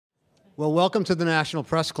Well, welcome to the National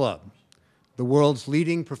Press Club, the world's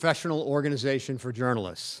leading professional organization for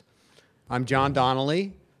journalists. I'm John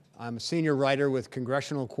Donnelly. I'm a senior writer with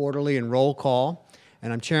Congressional Quarterly and Roll Call,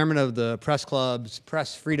 and I'm chairman of the Press Club's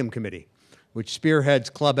Press Freedom Committee, which spearheads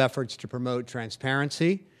club efforts to promote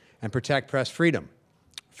transparency and protect press freedom.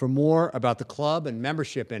 For more about the club and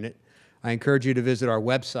membership in it, I encourage you to visit our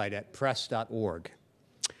website at press.org.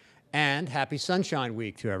 And happy Sunshine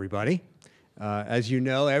Week to everybody. As you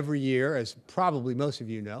know, every year, as probably most of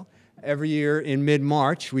you know, every year in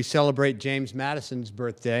mid-March, we celebrate James Madison's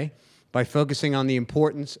birthday by focusing on the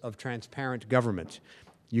importance of transparent government.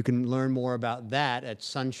 You can learn more about that at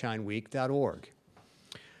sunshineweek.org.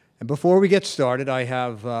 And before we get started, I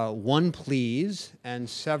have one please and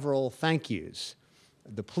several thank yous.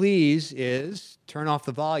 The please is turn off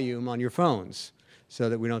the volume on your phones so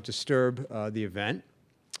that we don't disturb the event.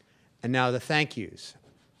 And now the thank yous.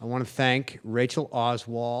 I want to thank Rachel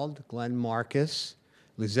Oswald, Glenn Marcus,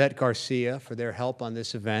 Lizette Garcia for their help on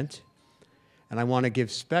this event. And I want to give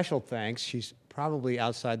special thanks, she's probably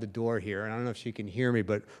outside the door here, and I don't know if she can hear me,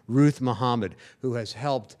 but Ruth Muhammad, who has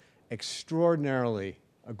helped extraordinarily,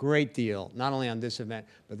 a great deal, not only on this event,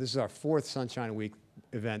 but this is our fourth Sunshine Week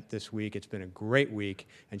event this week. It's been a great week,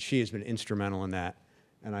 and she has been instrumental in that.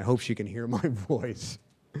 And I hope she can hear my voice.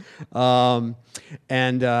 I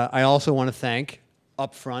also want to thank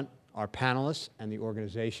up front our panelists and the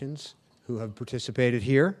organizations who have participated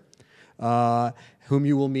here, whom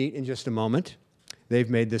you will meet in just a moment. They've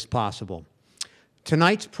made this possible.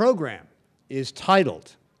 Tonight's program is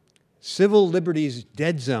titled Civil Liberties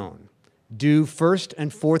Dead Zone. Do First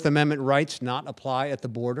and Fourth Amendment rights not apply at the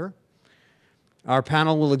border? Our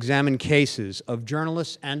panel will examine cases of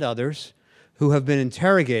journalists and others who have been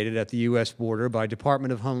interrogated at the U.S. border by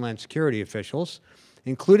Department of Homeland Security officials,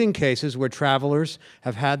 including cases where travelers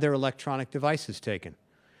have had their electronic devices taken.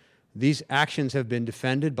 These actions have been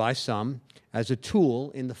defended by some as a tool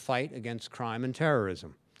in the fight against crime and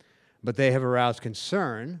terrorism, but they have aroused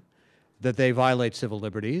concern that they violate civil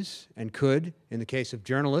liberties and could, in the case of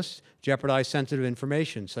journalists, jeopardize sensitive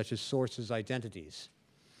information such as sources' identities.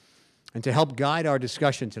 And to help guide our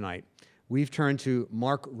discussion tonight, we've turned to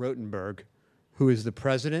Mark Rotenberg, who is the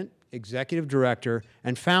president, executive director,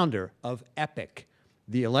 and founder of EPIC,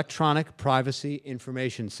 the Electronic Privacy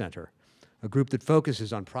Information Center, a group that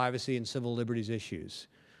focuses on privacy and civil liberties issues.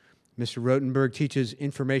 Mr. Rotenberg teaches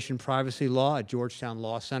information privacy law at Georgetown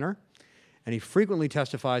Law Center, and he frequently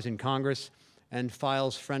testifies in Congress and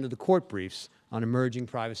files friend of the court briefs on emerging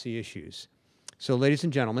privacy issues. So, ladies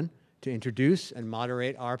and gentlemen, to introduce and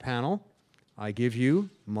moderate our panel, I give you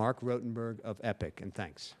Mark Rotenberg of EPIC, and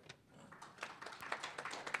thanks.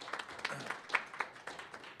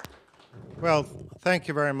 Well, thank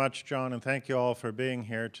you very much, John, and thank you all for being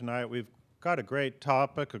here tonight. We've got a great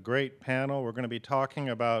topic, a great panel. We're going to be talking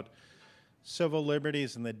about civil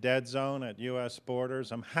liberties in the dead zone at U.S.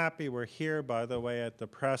 borders. I'm happy we're here, by the way, at the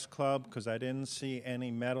Press Club, because I didn't see any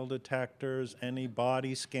metal detectors, any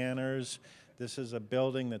body scanners. This is a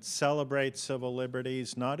building that celebrates civil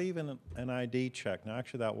liberties, not even an ID check. Now,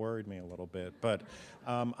 actually, that worried me a little bit, but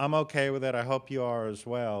I'm okay with it. I hope you are as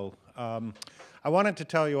well. I wanted to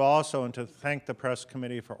tell you also and to thank the press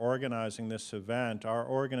committee for organizing this event. Our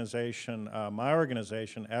organization, my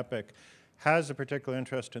organization, EPIC, has a particular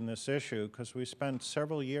interest in this issue because we spent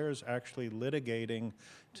several years actually litigating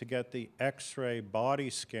to get the X-ray body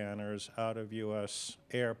scanners out of U.S.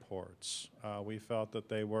 airports. We felt that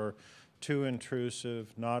they were too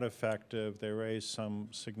intrusive, not effective. They raised some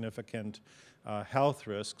significant health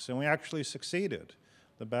risks, and we actually succeeded.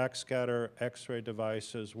 The backscatter X-ray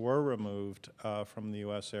devices were removed from the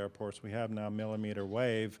U.S. airports. We have now millimeter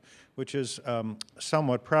wave, which is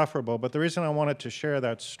somewhat preferable. But the reason I wanted to share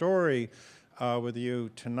that story with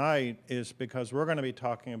you tonight is because we're going to be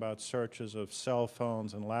talking about searches of cell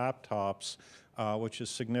phones and laptops, which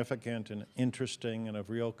is significant and interesting and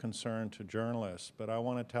of real concern to journalists. But I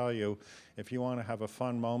want to tell you, if you want to have a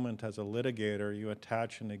fun moment as a litigator, you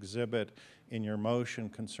attach an exhibit in your motion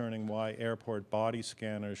concerning why airport body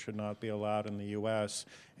scanners should not be allowed in the U.S.,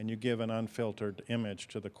 and you give an unfiltered image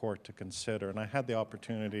to the court to consider. And I had the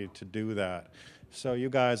opportunity to do that. So you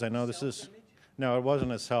guys, I know this is... No, it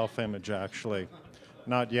wasn't a self-image, actually.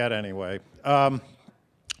 Not yet, anyway. And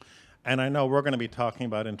I know we're going to be talking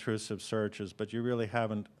about intrusive searches, but you really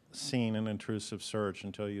haven't seen an intrusive search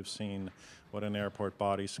until you've seen what an airport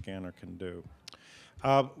body scanner can do.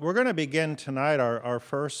 We're going to begin tonight our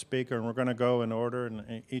first speaker, and we're going to go in order,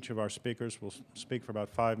 and each of our speakers will speak for about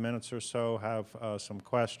 5 minutes or so, have some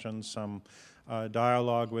questions, some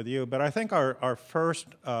dialogue with you. But I think our first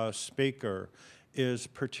speaker is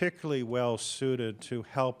particularly well suited to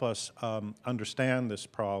help us understand this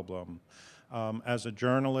problem. As a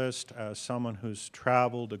journalist, as someone who's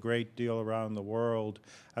traveled a great deal around the world,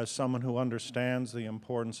 as someone who understands the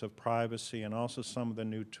importance of privacy and also some of the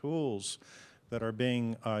new tools that are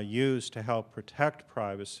being used to help protect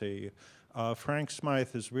privacy, Frank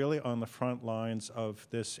Smythe is really on the front lines of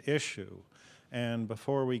this issue. And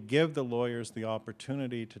before we give the lawyers the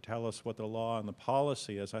opportunity to tell us what the law and the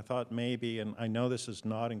policy is, I thought maybe, and I know this is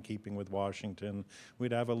not in keeping with Washington,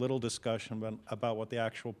 we'd have a little discussion about what the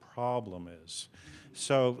actual problem is.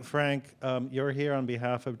 So, Frank, you're here on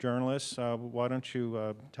behalf of journalists. Why don't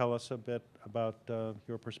you tell us a bit about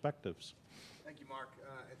your perspectives? Thank you, Mark,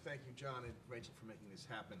 and thank you, John and Rachel, for making this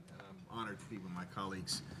happen. I'm honored to be with my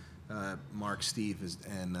colleagues, Mark, Steve,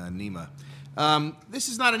 and Nima. This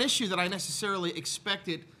is not an issue that I necessarily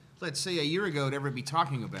expected, let's say, a year ago to ever be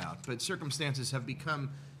talking about, but circumstances have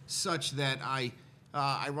become such that I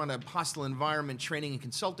run a hostile environment training and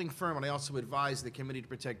consulting firm, and I also advise the Committee to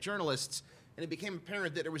Protect Journalists, and it became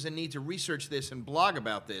apparent that there was a need to research this and blog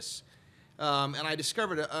about this, and I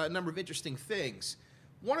discovered a number of interesting things.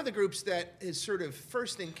 One of the groups that has sort of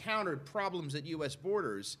first encountered problems at U.S.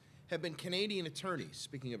 borders have been Canadian attorneys.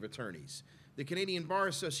 Speaking of attorneys, the Canadian Bar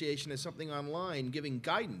Association has something online giving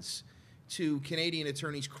guidance to Canadian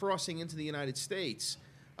attorneys crossing into the United States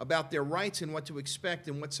about their rights and what to expect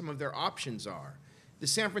and what some of their options are. The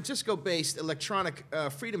San Francisco-based Electronic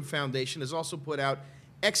Freedom Foundation has also put out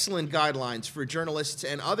excellent guidelines for journalists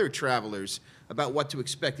and other travelers about what to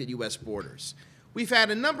expect at U.S. borders. We've had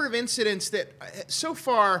a number of incidents that so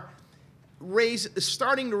far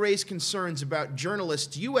starting to raise concerns about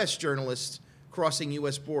journalists, U.S. journalists, crossing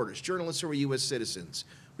U.S. borders, journalists who are U.S. citizens.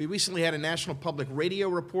 We recently had a National Public Radio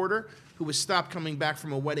reporter who was stopped coming back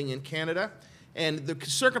from a wedding in Canada, and the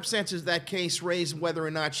circumstances of that case raised whether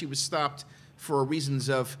or not she was stopped for reasons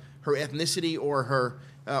of her ethnicity or her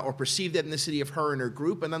or perceived ethnicity of her and her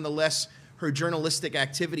group, and nonetheless, her journalistic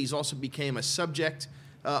activities also became a subject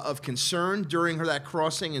of concern during that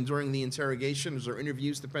crossing and during the interrogations or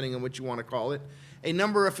interviews, depending on what you want to call it. A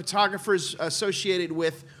number of photographers associated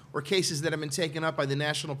with or cases that have been taken up by the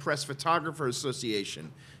National Press Photographers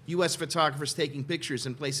Association. U.S. photographers taking pictures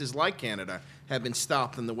in places like Canada have been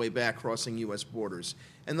stopped on the way back crossing U.S. borders.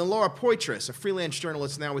 And then Laura Poitras, a freelance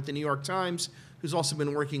journalist now with the New York Times, who's also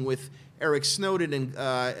been working with Eric Snowden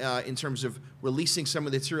in terms of releasing some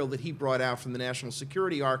of the material that he brought out from the National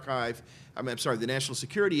Security Archive, the National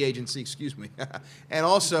Security Agency, excuse me, and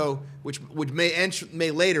also, which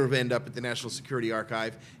may later end up at the National Security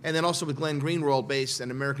Archive, and then also with Glenn Greenwald,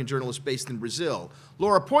 an American journalist based in Brazil.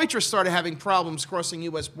 Laura Poitras started having problems crossing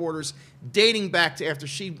U.S. borders dating back to after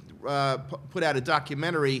she put out a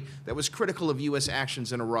documentary that was critical of U.S.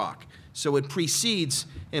 actions in Iraq. So it precedes,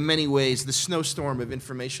 in many ways, the snowstorm of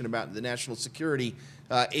information about the National Security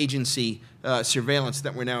Agency surveillance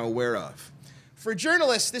that we're now aware of. For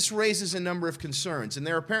journalists, this raises a number of concerns, and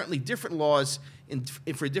there are apparently different laws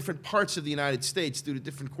for different parts of the United States due to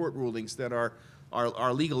different court rulings that our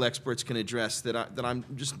legal experts can address that I'm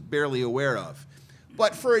just barely aware of.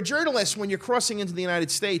 But for a journalist, when you're crossing into the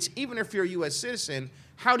United States, even if you're a U.S. citizen,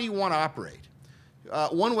 how do you want to operate?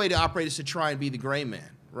 One way to operate is to try and be the gray man,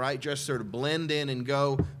 right? Just sort of blend in and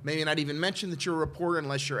go, maybe not even mention that you're a reporter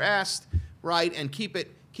unless you're asked, right? And keep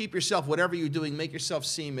yourself, whatever you're doing, make yourself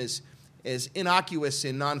seem as innocuous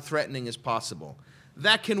and non-threatening as possible.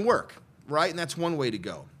 That can work, right? And that's one way to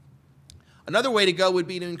go. Another way to go would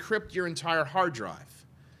be to encrypt your entire hard drive,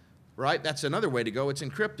 right? That's another way to go. It's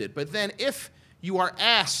encrypted. But then if you are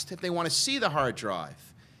asked if they want to see the hard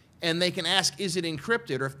drive, and they can ask, is it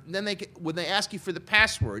encrypted? Or then would they ask you for the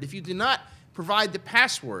password? If you do not provide the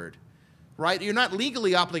password, right, you're not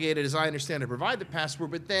legally obligated, as I understand, to provide the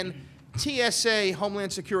password, but then TSA,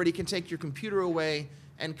 Homeland Security, can take your computer away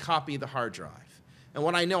and copy the hard drive. And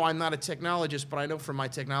what I know, I'm not a technologist, but I know from my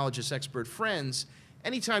technologist expert friends,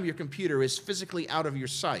 anytime your computer is physically out of your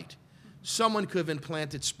sight, someone could have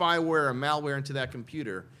implanted spyware or malware into that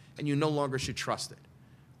computer, and you no longer should trust it,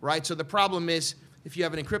 right? So the problem is, if you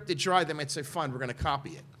have an encrypted drive, they might say, fine, we're going to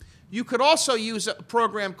copy it. You could also use a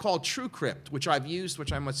program called TrueCrypt, which I've used,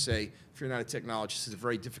 which I must say, if you're not a technologist, is a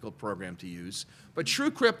very difficult program to use. But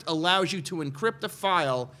TrueCrypt allows you to encrypt a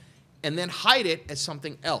file and then hide it as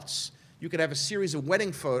something else. You could have a series of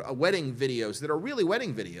wedding videos that are really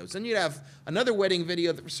wedding videos. Then you'd have another wedding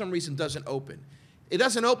video that for some reason doesn't open. It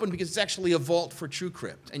doesn't open because it's actually a vault for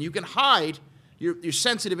TrueCrypt. And you can hide your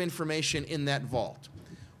sensitive information in that vault.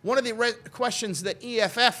 One of the questions that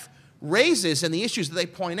EFF raises and the issues that they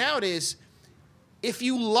point out is, if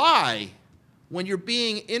you lie when you're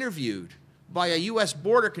being interviewed by a U.S.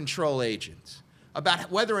 Border Control agent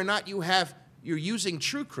about whether or not you're using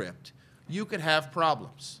TrueCrypt, you could have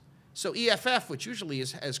problems. So EFF, which usually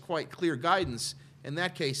has quite clear guidance, in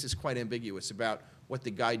that case is quite ambiguous about what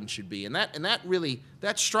the guidance should be. And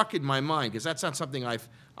that struck in my mind, because that's not something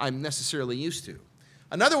I'm necessarily used to.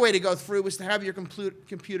 Another way to go through is to have your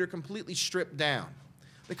computer completely stripped down.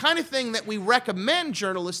 The kind of thing that we recommend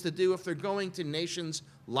journalists to do if they're going to nations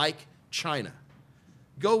like China.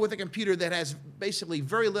 Go with a computer that has basically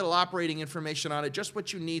very little operating information on it, just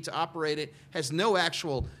what you need to operate it, has no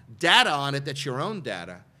actual data on it that's your own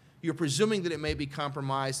data. You're presuming that it may be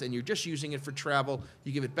compromised, and you're just using it for travel.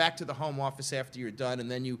 You give it back to the home office after you're done,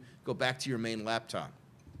 and then you go back to your main laptop.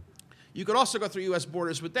 You could also go through U.S.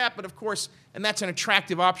 borders with that, but of course, and that's an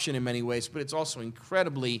attractive option in many ways, but it's also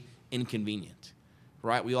incredibly inconvenient,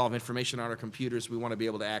 right? We all have information on our computers we want to be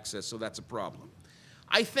able to access, so that's a problem.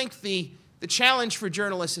 I think the challenge for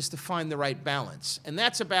journalists is to find the right balance, and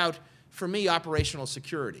that's about, for me, operational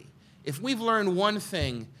security. If we've learned one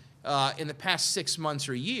thing in the past 6 months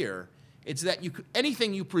or a year, it's that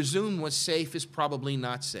anything you presume was safe is probably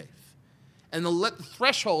not safe. And the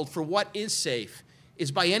threshold for what is safe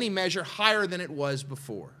is by any measure higher than it was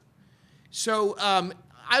before. So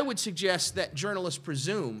I would suggest that journalists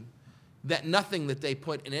presume that nothing that they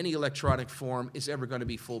put in any electronic form is ever going to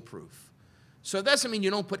be foolproof. So it doesn't mean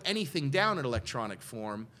you don't put anything down in electronic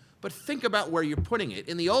form, but think about where you're putting it.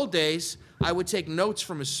 In the old days, I would take notes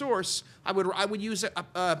from a source. I would use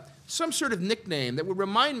some sort of nickname that would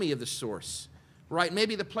remind me of the source, right?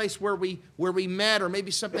 Maybe the place where we met, or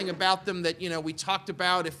maybe something about them that we talked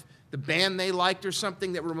about, if the band they liked or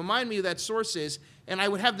something that would remind me who that source is, and I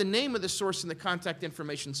would have the name of the source and the contact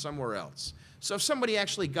information somewhere else. So if somebody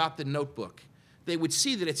actually got the notebook, they would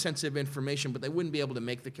see that it's sensitive information, but they wouldn't be able to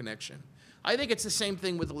make the connection. I think it's the same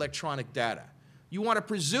thing with electronic data. You want to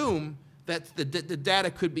presume that the data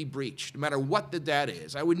could be breached, no matter what the data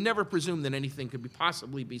is. I would never presume that anything could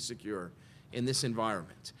possibly be secure in this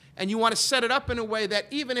environment. And you want to set it up in a way that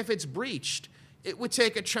even if it's breached, it would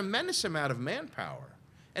take a tremendous amount of manpower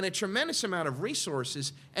and a tremendous amount of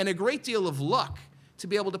resources and a great deal of luck to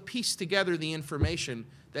be able to piece together the information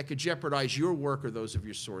that could jeopardize your work or those of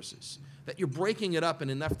your sources. That you're breaking it up in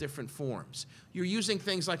enough different forms. You're using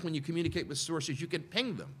things like when you communicate with sources, you can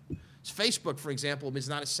ping them. Facebook, for example, is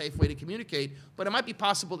not a safe way to communicate, but it might be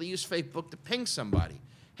possible to use Facebook to ping somebody.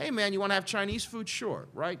 Hey, man, you want to have Chinese food? Sure,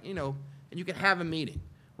 right? And you can have a meeting,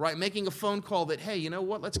 right? Making a phone call that, hey, you know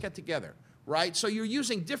what, let's get together, right? So you're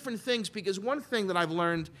using different things, because one thing that I've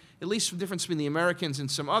learned, at least the difference between the Americans and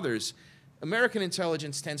some others, American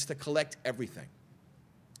intelligence tends to collect everything.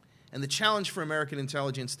 And the challenge for American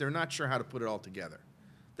intelligence, they're not sure how to put it all together.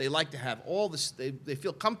 They like to have all this, they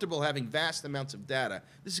feel comfortable having vast amounts of data.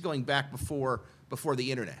 This is going back before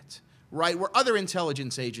the internet, right? Where other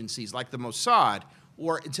intelligence agencies like the Mossad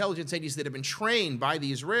or intelligence agencies that have been trained by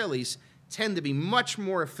the Israelis tend to be much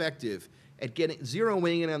more effective at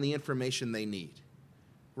zeroing in on the information they need,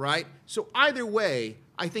 right? So either way,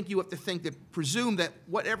 I think you have to presume that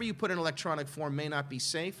whatever you put in electronic form may not be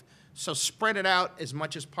safe, so spread it out as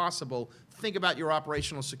much as possible. Think about your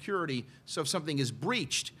operational security, so if something is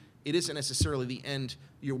breached, it isn't necessarily the end.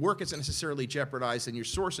 Your work isn't necessarily jeopardized, and your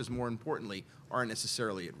sources, more importantly, aren't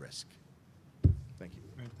necessarily at risk. Thank you.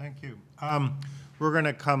 Great, thank you. We're going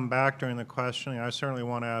to come back during the questioning. I certainly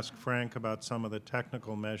want to ask Frank about some of the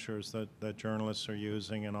technical measures that journalists are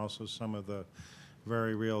using, and also some of the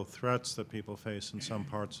very real threats that people face in some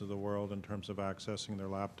parts of the world in terms of accessing their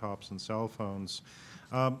laptops and cell phones.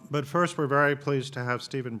 But first, we're very pleased to have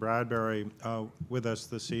Stephen Bradbury with us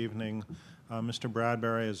this evening. Mr.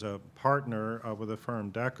 Bradbury is a partner with the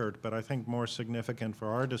firm Deckard, but I think more significant for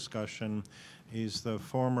our discussion, he's the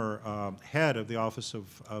former head of the Office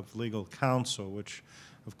of Legal Counsel, which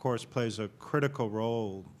of course plays a critical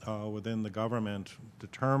role within the government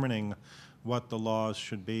determining what the laws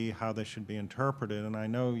should be, how they should be interpreted. And I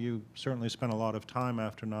know you certainly spent a lot of time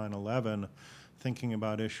after 9/11 thinking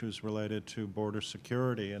about issues related to border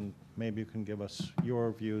security, and maybe you can give us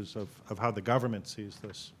your views of how the government sees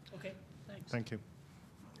this. Okay, thanks. Thank you.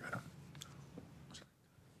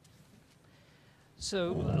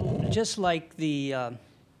 So just like the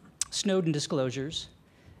Snowden disclosures,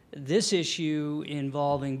 this issue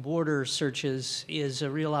involving border searches is a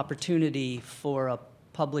real opportunity for a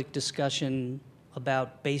public discussion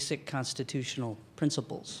about basic constitutional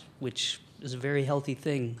principles, which is a very healthy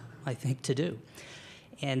thing, I think, to do,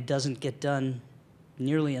 and doesn't get done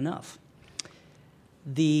nearly enough.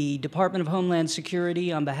 The Department of Homeland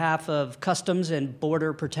Security, on behalf of Customs and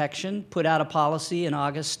Border Protection, put out a policy in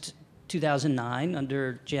August 2009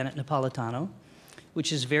 under Janet Napolitano,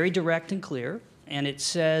 which is very direct and clear, and it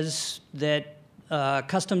says that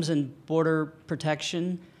Customs and Border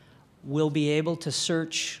Protection will be able to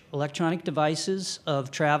search electronic devices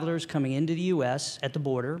of travelers coming into the U.S. at the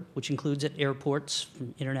border, which includes at airports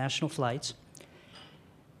from international flights,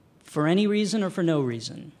 for any reason or for no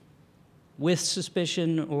reason, with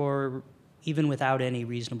suspicion or even without any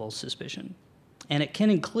reasonable suspicion. And it can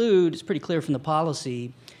include, it's pretty clear from the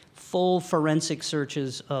policy, full forensic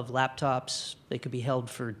searches of laptops. They could be held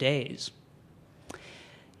for days.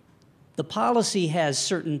 The policy has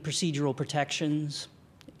certain procedural protections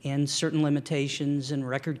and certain limitations in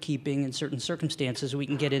record keeping in certain circumstances. We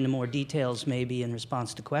can get into more details maybe in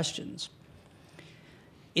response to questions.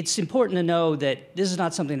 It's important to know that this is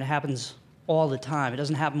not something that happens all the time. It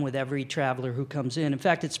doesn't happen with every traveler who comes in. In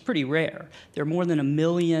fact, it's pretty rare. There are more than 1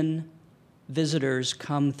 million visitors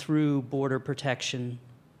come through border protection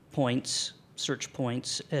points, search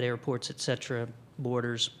points at airports, et cetera,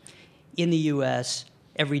 borders, in the U.S.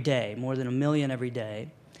 every day, more than 1 million every day.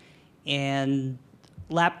 And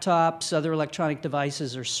laptops, other electronic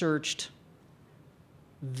devices are searched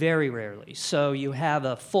very rarely. So you have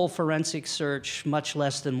a full forensic search, much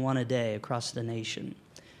less than one a day across the nation.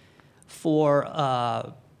 For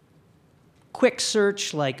a quick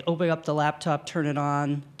search, like open up the laptop, turn it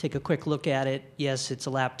on, take a quick look at it. Yes, it's a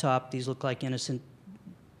laptop. These look like innocent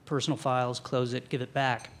personal files. Close it, give it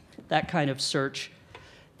back. That kind of search,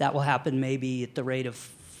 that will happen maybe at the rate of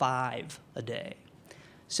 5 a day.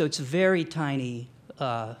 So it's a very tiny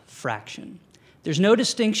fraction. There's no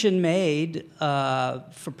distinction made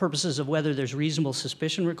for purposes of whether there's reasonable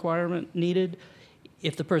suspicion requirement needed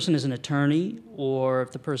if the person is an attorney or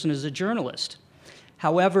if the person is a journalist.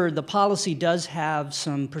 However, the policy does have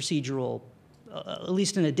some procedural, at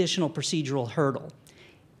least an additional procedural hurdle.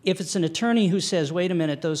 If it's an attorney who says, wait a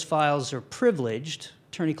minute, those files are privileged,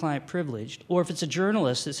 attorney-client privileged, or if it's a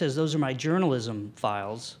journalist that says, those are my journalism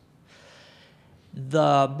files,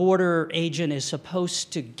 the border agent is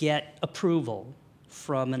supposed to get approval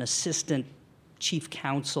from an assistant chief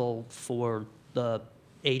counsel for the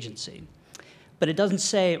agency. But it doesn't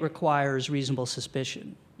say it requires reasonable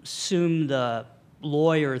suspicion. Assume the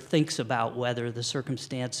lawyer thinks about whether the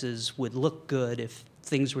circumstances would look good if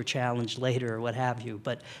things were challenged later or what have you.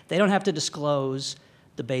 But they don't have to disclose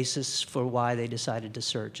the basis for why they decided to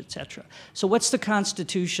search, et cetera. So what's the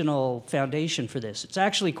constitutional foundation for this? It's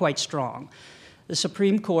actually quite strong. The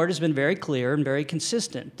Supreme Court has been very clear and very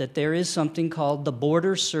consistent that there is something called the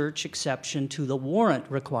border search exception to the warrant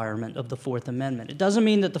requirement of the Fourth Amendment. It doesn't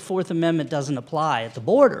mean that the Fourth Amendment doesn't apply at the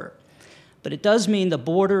border, but it does mean the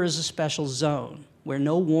border is a special zone where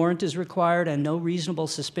no warrant is required and no reasonable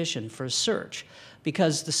suspicion for a search,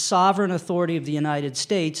 because the sovereign authority of the United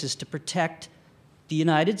States is to protect the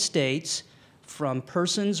United States from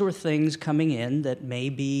persons or things coming in that may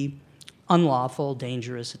be unlawful,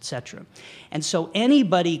 dangerous, et cetera. And so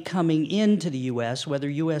anybody coming into the U.S., whether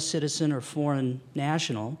U.S. citizen or foreign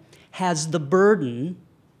national, has the burden,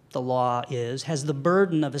 the law is, has the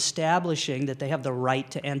burden of establishing that they have the right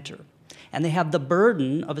to enter. And they have the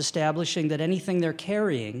burden of establishing that anything they're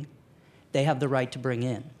carrying, they have the right to bring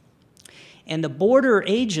in. And the border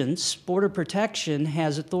agents, border protection,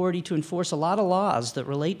 has authority to enforce a lot of laws that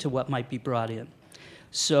relate to what might be brought in.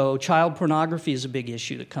 So child pornography is a big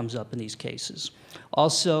issue that comes up in these cases.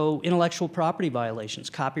 Also, intellectual property violations,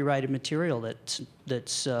 copyrighted material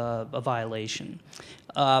that's a violation.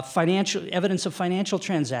 Evidence of financial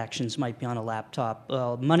transactions might be on a laptop,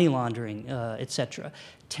 money laundering, et cetera.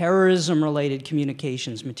 Terrorism-related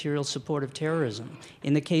communications, material support of terrorism.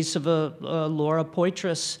 In the case of Laura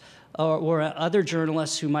Poitras, or other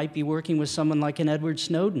journalists who might be working with someone like an Edward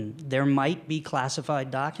Snowden, there might be classified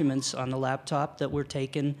documents on the laptop that were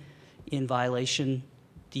taken in violation,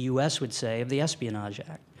 the U.S. would say, of the Espionage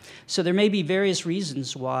Act. So there may be various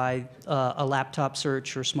reasons why a laptop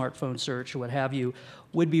search or smartphone search or what have you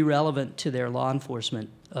would be relevant to their law enforcement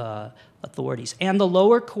authorities. And the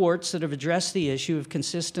lower courts that have addressed the issue have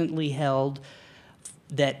consistently held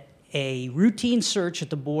that a routine search at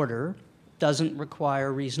the border doesn't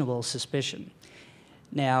require reasonable suspicion.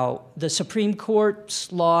 Now, the Supreme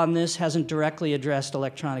Court's law on this hasn't directly addressed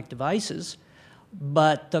electronic devices,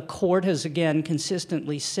 but the court has again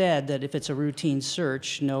consistently said that if it's a routine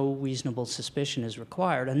search, no reasonable suspicion is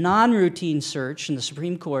required. A non-routine search in the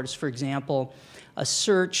Supreme Court is, for example, a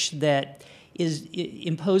search that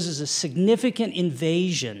imposes a significant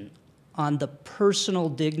invasion on the personal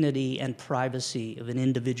dignity and privacy of an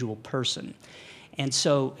individual person. And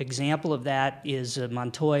so example of that is a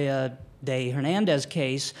Montoya de Hernandez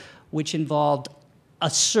case, which involved a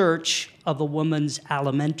search of a woman's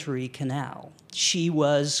alimentary canal. she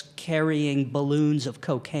was carrying balloons of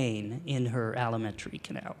cocaine in her alimentary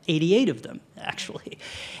canal, 88 of them, actually.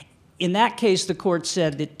 In that case, the court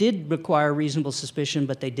said it did require reasonable suspicion,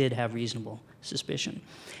 but they did have reasonable suspicion.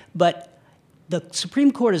 But the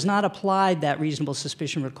Supreme Court has not applied that reasonable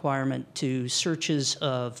suspicion requirement to searches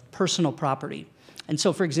of personal property. And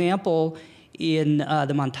so, for example, in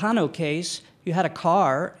the Montano case, you had a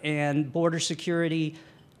car, and Border Security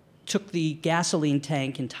took the gasoline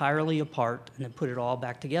tank entirely apart and then put it all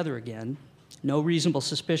back together again. No reasonable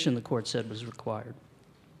suspicion, the court said, was required.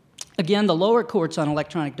 Again, the lower courts on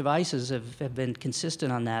electronic devices have been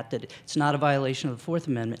consistent on that it's not a violation of the Fourth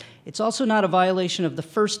Amendment. It's also not a violation of the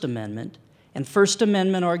First Amendment, and First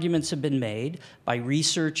Amendment arguments have been made by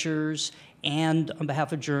researchers and on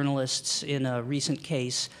behalf of journalists in a recent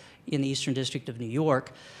case in the Eastern District of New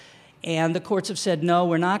York. And the courts have said, no,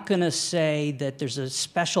 we're not going to say that there's a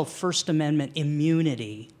special First Amendment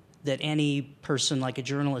immunity that any person like a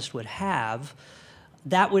journalist would have.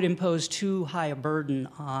 That would impose too high a burden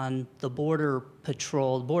on the Border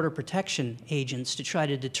Patrol, Border Protection agents to try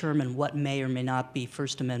to determine what may or may not be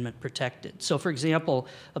First Amendment protected. So, for example,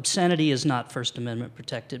 obscenity is not First Amendment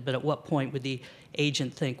protected, but at what point would the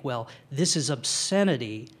agent think, well, this is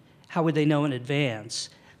obscenity, how would they know in advance?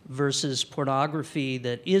 Versus pornography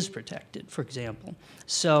that is protected, for example.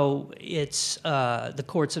 So it's, the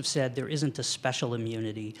courts have said there isn't a special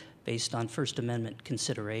immunity based on First Amendment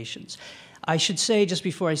considerations. I should say, just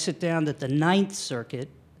before I sit down, that the Ninth Circuit,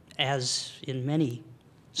 as in many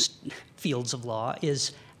fields of law,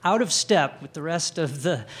 is out of step with the rest of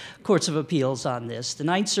the courts of appeals on this. The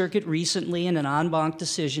Ninth Circuit recently, in an en banc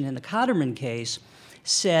decision in the Cotterman case,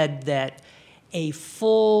 said that a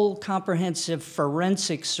full, comprehensive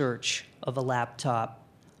forensic search of a laptop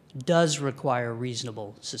does require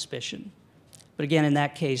reasonable suspicion. But again, in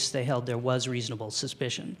that case, they held there was reasonable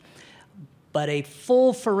suspicion. But a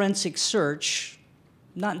full forensic search,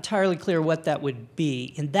 not entirely clear what that would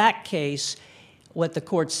be. In that case, what the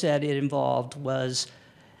court said it involved was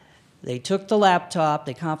they took the laptop,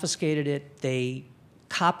 they confiscated it, they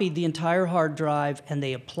copied the entire hard drive, and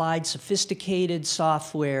they applied sophisticated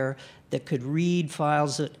software that could read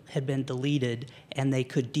files that had been deleted, and they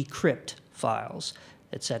could decrypt files,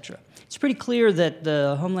 etc. It's pretty clear that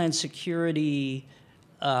the Homeland Security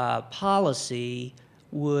policy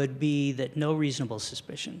would be that no reasonable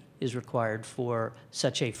suspicion is required for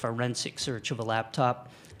such a forensic search of a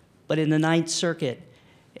laptop. But in the Ninth Circuit,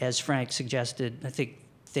 as Frank suggested, I think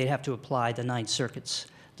they'd have to apply the Ninth Circuit's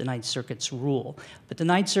rule. But the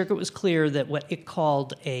Ninth Circuit was clear that what it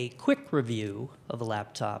called a quick review of a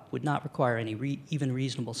laptop would not require any even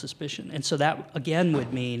reasonable suspicion. And so that, again,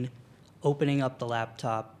 would mean opening up the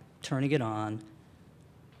laptop, turning it on,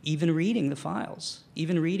 even reading the files,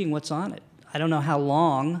 even reading what's on it. I don't know how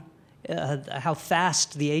long, how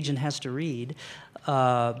fast the agent has to read,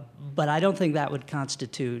 but I don't think that would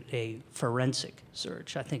constitute a forensic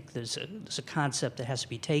search. I think there's a concept that has to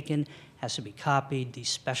be taken, has to be copied. These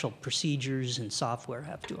special procedures and software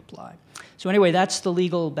have to apply. So anyway, that's the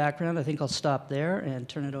legal background. I think I'll stop there and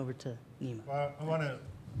turn it over to Nima. Well, I want to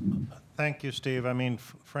thank you, Steve. I mean,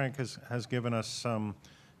 Frank has given us some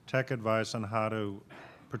tech advice on how to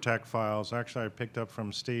protect files. Actually, I picked up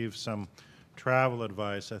from Steve some travel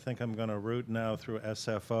advice. I think I'm going to route now through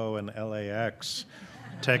SFO and LAX,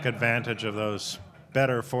 take advantage of those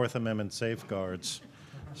better Fourth Amendment safeguards.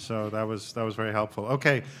 So that was very helpful.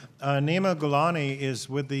 Okay, Nima Gulani is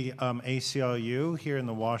with the ACLU here in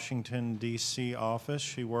the Washington, D.C. office.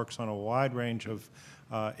 She works on a wide range of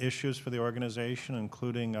issues for the organization,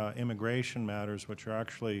 including immigration matters, which are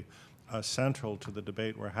actually central to the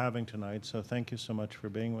debate we're having tonight. So thank you so much for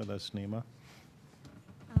being with us, Nima.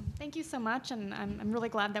 Thank you so much, and I'm really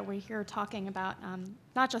glad that we're here talking about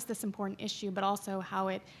not just this important issue, but also how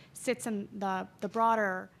it sits in the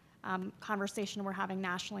broader conversation we're having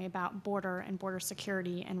nationally about border and border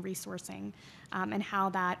security and resourcing, and how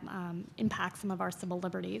that impacts some of our civil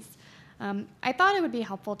liberties. I thought it would be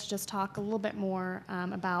helpful to just talk a little bit more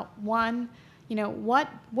about, one,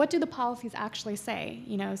 what do the policies actually say?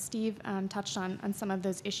 Steve touched on some of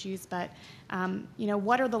those issues, but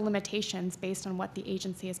what are the limitations based on what the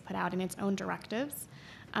agency has put out in its own directives?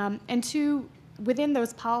 And two, within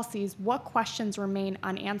those policies, what questions remain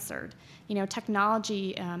unanswered?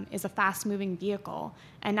 Technology is a fast-moving vehicle,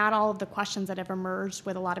 and not all of the questions that have emerged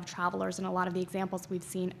with a lot of travelers and a lot of the examples we've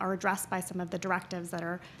seen are addressed by some of the directives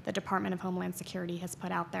that the Department of Homeland Security has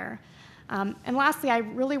put out there. And lastly, I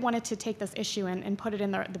really wanted to take this issue and put it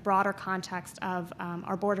in the broader context of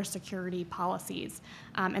our border security policies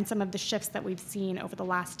and some of the shifts that we've seen over the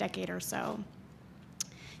last decade or so.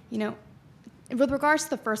 With regards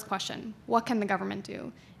to the first question, what can the government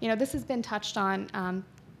do? This has been touched on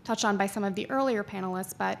by some of the earlier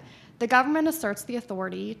panelists, but the government asserts the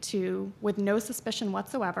authority to, with no suspicion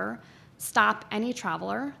whatsoever, stop any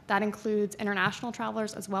traveler, that includes international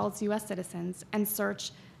travelers as well as US citizens, and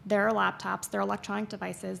search their laptops, their electronic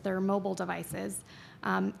devices, their mobile devices,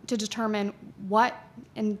 to determine what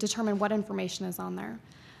information is on there.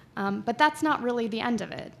 But that's not really the end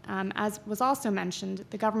of it. As was also mentioned,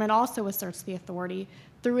 the government also asserts the authority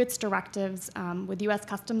through its directives with US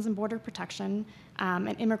Customs and Border Protection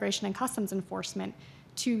and Immigration and Customs Enforcement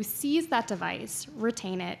to seize that device,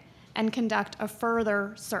 retain it, and conduct a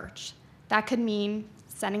further search. That could mean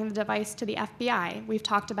sending the device to the FBI. We've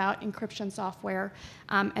talked about encryption software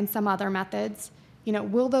and some other methods.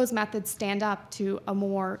 Will those methods stand up to a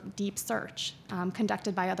more deep search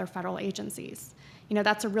conducted by other federal agencies?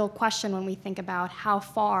 That's a real question when we think about how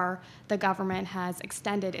far the government has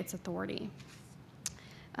extended its authority.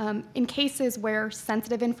 In cases where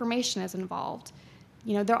sensitive information is involved,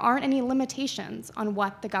 there aren't any limitations on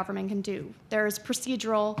what the government can do. There's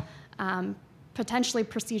potentially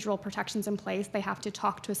procedural protections in place. They have to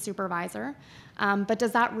talk to a supervisor. But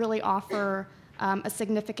does that really offer a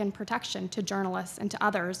significant protection to journalists and to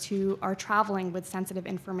others who are traveling with sensitive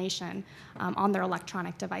information on their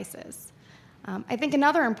electronic devices? I think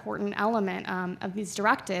another important element of these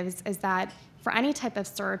directives is that for any type of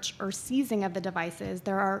search or seizing of the devices,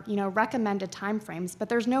 there are recommended timeframes, but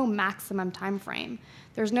there's no maximum time frame.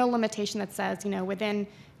 There's no limitation that says within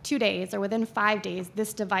 2 days or within 5 days,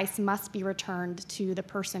 this device must be returned to the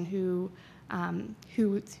person who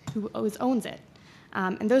owns it.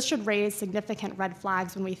 And those should raise significant red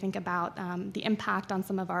flags when we think about the impact on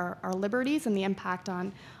some of our liberties and the impact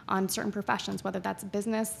on certain professions, whether that's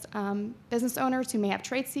business owners who may have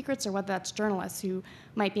trade secrets or whether that's journalists who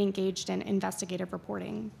might be engaged in investigative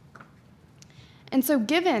reporting. And so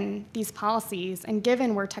given these policies and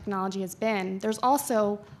given where technology has been, there's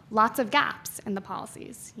also lots of gaps in the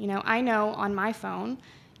policies. I know on my phone,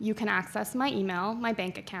 you can access my email, my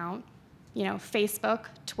bank account, Facebook,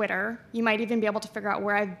 Twitter. You might even be able to figure out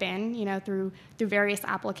where I've been, through various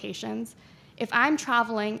applications. If I'm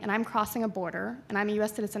traveling and I'm crossing a border and I'm a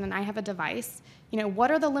US citizen and I have a device,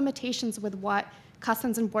 what are the limitations with what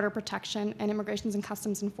Customs and Border Protection and Immigration and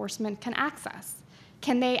Customs Enforcement can access?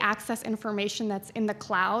 Can they access information that's in the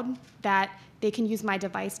cloud that they can use my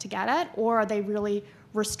device to get at, or are they really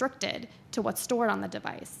restricted to what's stored on the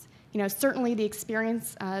device? Certainly the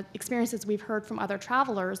experiences we've heard from other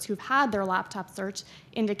travelers who've had their laptop searched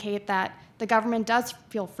indicate that the government does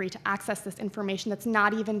feel free to access this information that's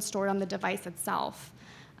not even stored on the device itself.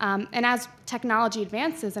 And as technology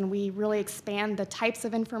advances and we really expand the types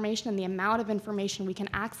of information and the amount of information we can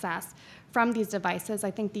access from these devices,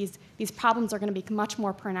 I think these problems are going to be much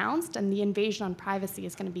more pronounced, and the invasion on privacy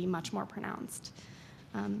is going to be much more pronounced.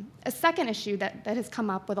 A second issue that has come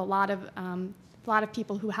up with a lot of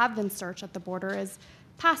people who have been searched at the border is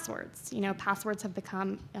passwords. Passwords have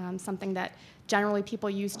become something that generally people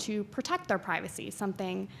use to protect their privacy,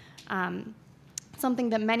 something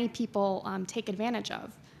that many people take advantage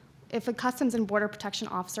of. If a Customs and Border Protection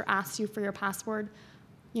officer asks you for your password,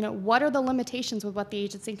 what are the limitations with what the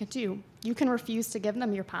agency can do? You can refuse to give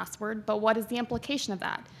them your password, but what is the implication of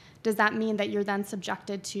that? Does that mean that you're then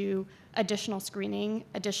subjected to additional screening,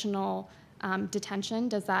 additional detention?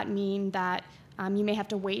 Does that mean that you may have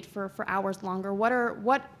to wait for hours longer?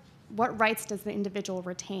 What rights does the individual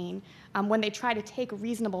retain when they try to take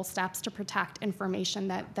reasonable steps to protect information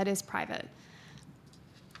that is private?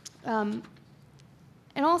 And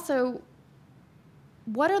also,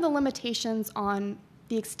 what are the limitations on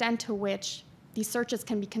the extent to which these searches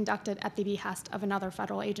can be conducted at the behest of another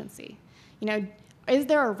federal agency? Is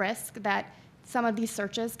there a risk that some of these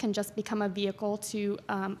searches can just become a vehicle to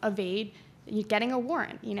evade getting a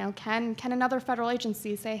warrant? Can another federal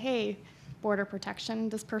agency say, hey, Border Protection,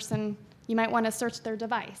 this person, you might want to search their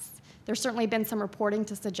device? There's certainly been some reporting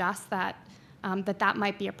to suggest that that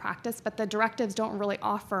might be a practice, but the directives don't really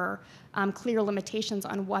offer clear limitations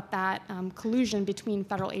on what that collusion between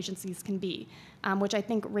federal agencies can be, which I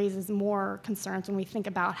think raises more concerns when we think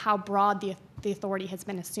about how broad the authority has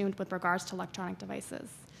been assumed with regards to electronic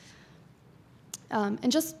devices.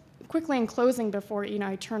 And just quickly in closing, before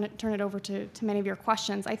I turn it over to many of your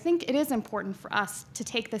questions, I think it is important for us to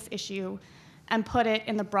take this issue and put it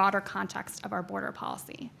in the broader context of our border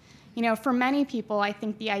policy. For many people, I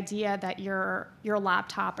think the idea that your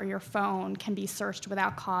laptop or your phone can be searched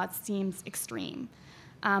without cause seems extreme.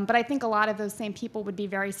 But I think a lot of those same people would be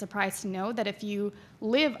very surprised to know that if you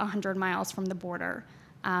live 100 miles from the border,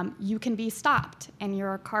 you can be stopped and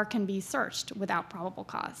your car can be searched without probable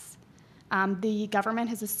cause. The government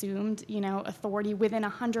has assumed, authority within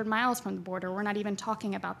 100 miles from the border. We're not even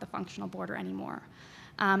talking about the functional border anymore.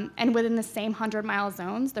 And within the same 100-mile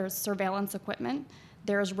zones, there's surveillance equipment,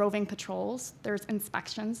 there's roving patrols, there's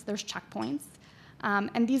inspections, there's checkpoints.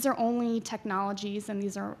 And these are only technologies and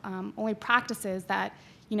these are only practices that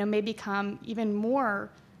may become even more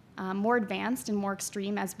advanced and more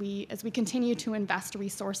extreme as we continue to invest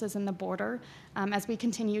resources in the border, as we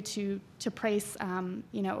continue to place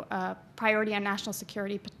a priority on national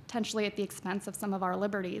security, potentially at the expense of some of our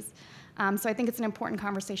liberties. So I think it's an important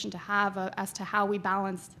conversation to have as to how we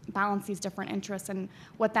balance these different interests and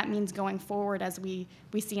what that means going forward as we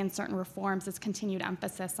see in certain reforms is continued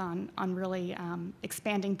emphasis on really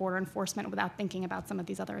expanding border enforcement without thinking about some of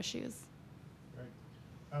these other issues.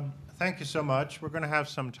 Great. Thank you so much. We're going to have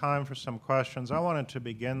some time for some questions. I wanted to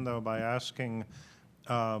begin, though, by asking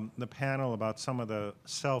the panel about some of the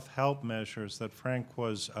self-help measures that Frank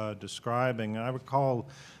was describing. And I recall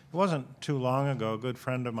it wasn't too long ago, a good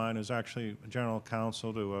friend of mine who's actually general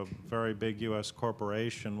counsel to a very big U.S.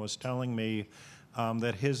 corporation was telling me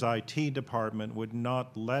that his IT department would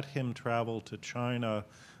not let him travel to China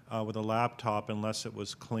with a laptop unless it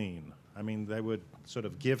was clean. I mean, they would sort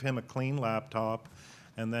of give him a clean laptop,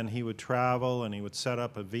 and then he would travel and he would set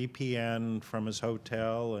up a VPN from his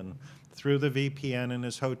hotel, and through the VPN in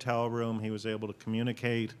his hotel room, he was able to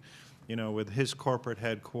communicate with his corporate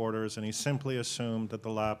headquarters, and he simply assumed that the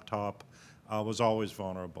laptop was always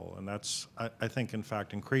vulnerable. And that's, I think, in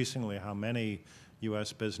fact, increasingly how many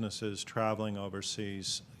U.S. businesses traveling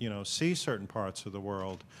overseas, see certain parts of the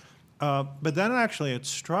world. But then actually it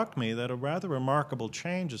struck me that a rather remarkable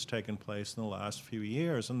change has taken place in the last few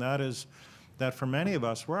years, and that is that for many of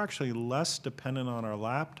us, we're actually less dependent on our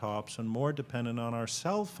laptops and more dependent on our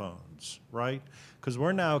cell phones, right? Because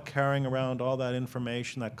we're now carrying around all that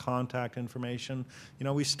information, that contact information.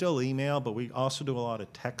 We still email, but we also do a lot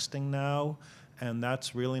of texting now, and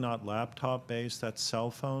that's really not laptop-based, that's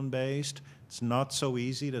cell phone-based. It's not so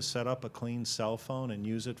easy to set up a clean cell phone and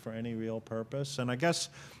use it for any real purpose. And I guess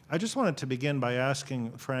I just wanted to begin by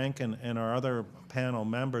asking Frank and our other panel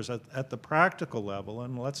members at the practical level,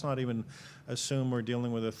 and let's not even assume we're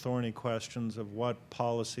dealing with the thorny questions of what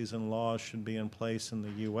policies and laws should be in place in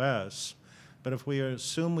the U.S., but if we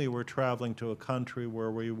assume we were traveling to a country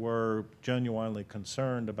where we were genuinely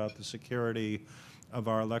concerned about the security of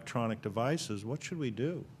our electronic devices, what should we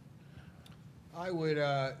do? I would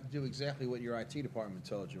do exactly what your IT department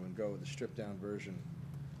told you and go with a stripped-down version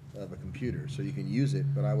of a computer, so you can use it.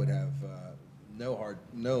 But I would have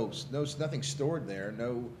nothing stored there,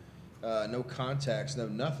 no contacts, no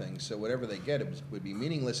nothing. So whatever they get, it would be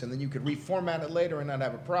meaningless, and then you could reformat it later and not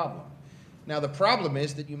have a problem. Now the problem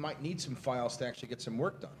is that you might need some files to actually get some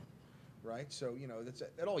work done, right? So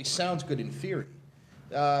that always sounds good in theory,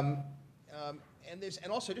 and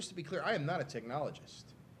also just to be clear, I am not a technologist.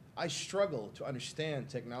 I struggle to understand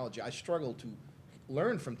technology. I struggle to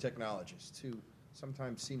learn from technologists who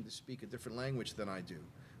sometimes seem to speak a different language than I do,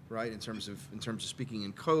 right? In terms of speaking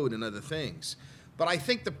in code and other things. But I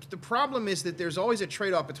think the problem is that there's always a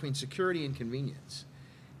trade-off between security and convenience.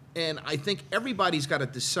 And I think everybody's got to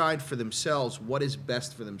decide for themselves what is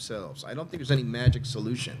best for themselves. I don't think there's any magic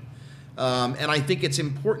solution. And I think it's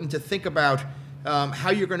important to think about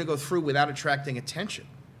how you're going to go through without attracting attention.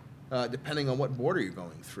 Depending on what border you're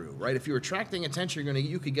going through, right? If you're attracting attention,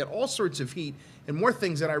 you could get all sorts of heat and more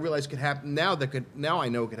things that I realize could happen now I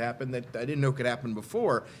know could happen that I didn't know could happen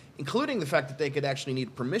before, including the fact that they could actually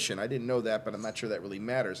need permission. I didn't know that, but I'm not sure that really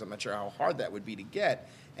matters. I'm not sure how hard that would be to get.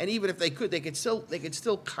 And even if they could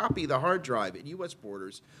still copy the hard drive at U.S.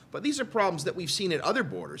 borders. But these are problems that we've seen at other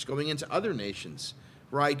borders, going into other nations.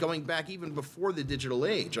 Right, going back even before the digital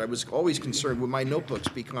age, I was always concerned with my notebooks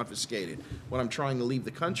be confiscated when I'm trying to leave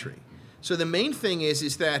the country. So the main thing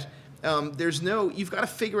is that you've got to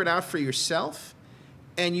figure it out for yourself,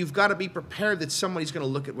 and you've got to be prepared that somebody's going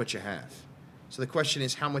to look at what you have. So the question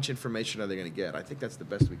is, how much information are they going to get? I think that's the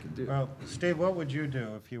best we can do. Well, Steve, what would you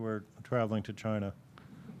do if you were traveling to China?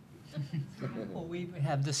 Well, we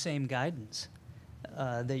have the same guidance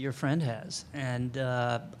that your friend has, and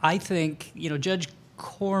I think Judge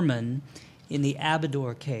Corman in the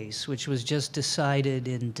Abador case, which was just decided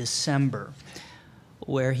in December,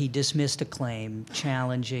 where he dismissed a claim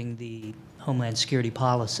challenging the Homeland Security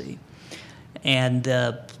policy. And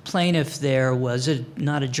the plaintiff there was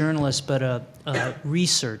not a journalist, but a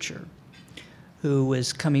researcher who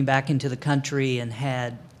was coming back into the country and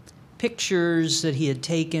had pictures that he had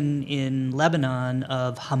taken in Lebanon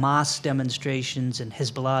of Hamas demonstrations and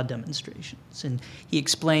Hezbollah demonstrations. And he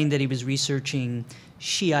explained that he was researching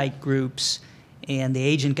Shiite groups And the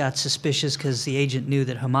agent got suspicious because the agent knew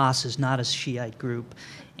that Hamas is not a Shiite group.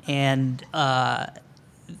 And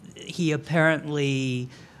he apparently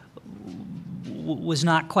was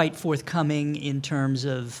not quite forthcoming in terms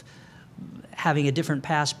of having a different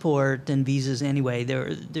passport and visas anyway.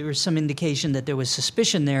 There was some indication that there was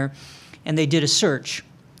suspicion there, and they did a search.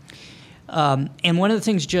 And one of the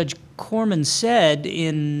things Judge Corman said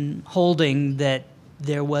in holding that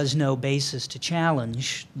there was no basis to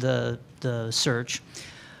challenge the search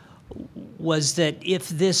was that if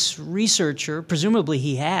this researcher, presumably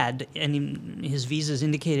he had, and his visas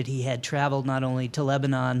indicated he had traveled not only to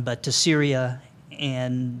Lebanon but to Syria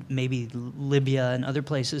and maybe Libya and other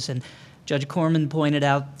places, and Judge Corman pointed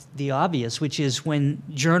out the obvious, which is when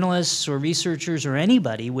journalists or researchers or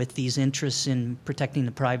anybody with these interests in protecting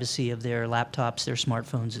the privacy of their laptops, their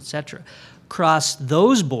smartphones, et cetera, cross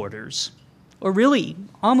those borders, or really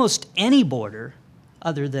almost any border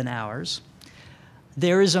other than ours,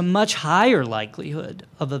 there is a much higher likelihood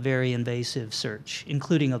of a very invasive search,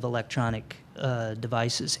 including of electronic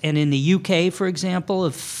devices. And in the UK, for example,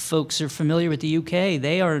 if folks are familiar with the UK,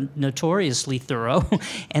 they are notoriously thorough,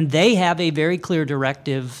 and they have a very clear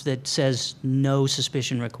directive that says no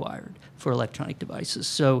suspicion required for electronic devices.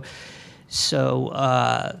 So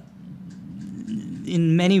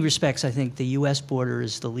in many respects, I think the U.S. border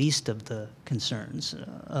is the least of the concerns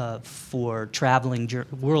for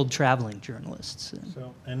world traveling journalists.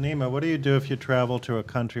 So, and Nima, what do you do if you travel to a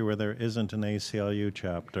country where there isn't an ACLU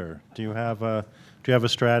chapter? Do you have a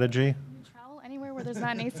strategy? Travel anywhere where there's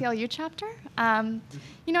not an ACLU chapter? I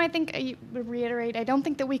think I would reiterate, I don't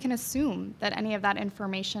think that we can assume that any of that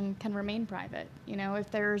information can remain private.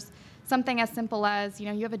 If there's something as simple as, you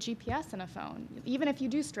have a GPS in a phone, even if you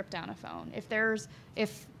do strip down a phone, if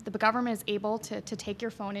the government is able to take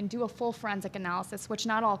your phone and do a full forensic analysis, which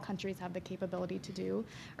not all countries have the capability to do,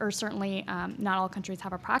 or certainly not all countries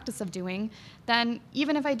have a practice of doing, then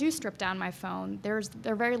even if I do strip down my phone,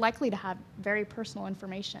 they're very likely to have very personal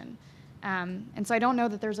information. And so I don't know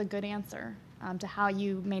that there's a good answer to how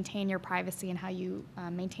you maintain your privacy and how you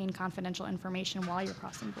maintain confidential information while you're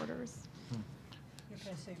crossing borders.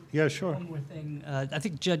 Can I say Yeah, sure. one more thing? I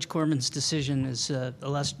think Judge Corman's decision is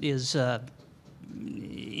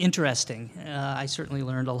interesting. I certainly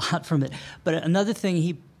learned a lot from it. But another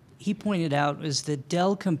thing he pointed out is that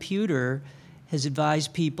Dell Computer has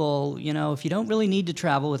advised people, if you don't really need to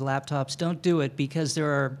travel with laptops, don't do it, because there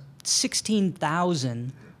are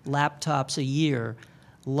 16,000 laptops a year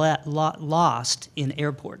lost in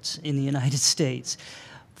airports in the United States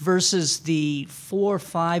versus the 400 or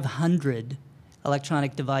 500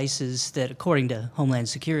 electronic devices that, according to Homeland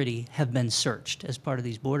Security, have been searched as part of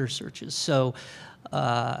these border searches. So,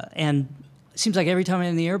 and it seems like every time I'm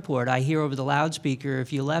in the airport, I hear over the loudspeaker,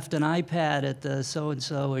 if you left an iPad at the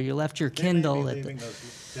so-and-so, or you left your Kindle at the...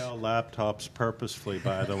 Those Dell laptops purposefully,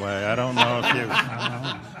 by the way. I don't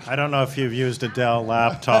know if you've used a Dell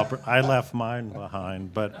laptop. I left mine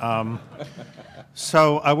behind, but...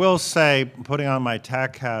 So I will say, putting on my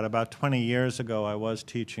tech hat, about 20 years ago, I was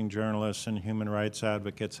teaching journalists and human rights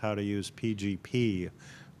advocates how to use PGP,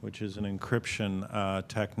 which is an encryption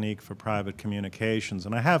technique for private communications.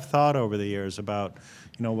 And I have thought over the years about,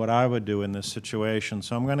 what I would do in this situation.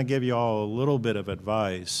 So I'm going to give you all a little bit of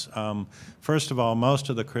advice. First of all, most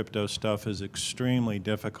of the crypto stuff is extremely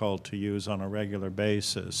difficult to use on a regular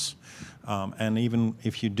basis. And even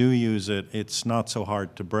if you do use it, it's not so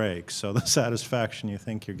hard to break. So the satisfaction you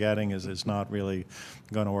think you're getting is not really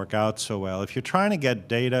going to work out so well. If you're trying to get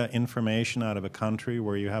data, information out of a country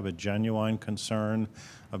where you have a genuine concern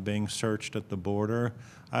of being searched at the border,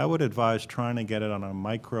 I would advise trying to get it on a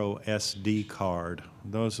micro SD card.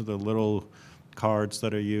 Those are the little cards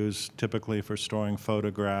that are used typically for storing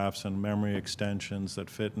photographs and memory extensions that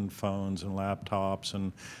fit in phones and laptops,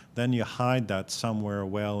 and then you hide that somewhere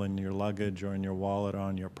well in your luggage or in your wallet or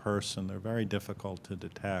on your person. They're very difficult to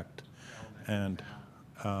detect. And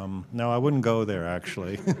no, I wouldn't go there,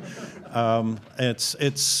 actually. There's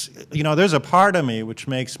a part of me which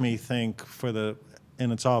makes me think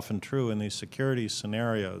and it's often true in these security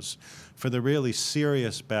scenarios, for the really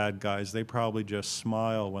serious bad guys, they probably just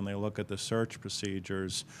smile when they look at the search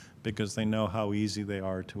procedures because they know how easy they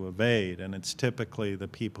are to evade. And it's typically the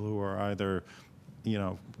people who are either,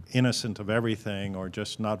 innocent of everything or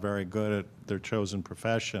just not very good at their chosen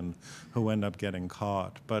profession who end up getting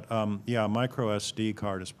caught. But yeah, a micro SD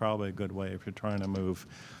card is probably a good way if you're trying to move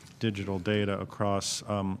digital data across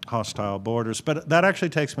hostile borders. But that actually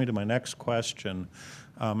takes me to my next question,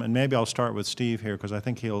 and maybe I'll start with Steve here because I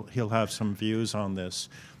think he'll have some views on this.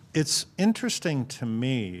 It's interesting to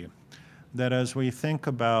me that as we think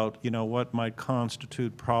about, what might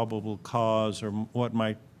constitute probable cause or what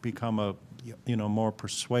might become a, more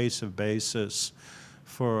persuasive basis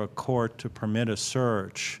for a court to permit a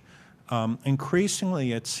search,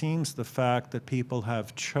 increasingly it seems the fact that people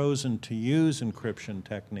have chosen to use encryption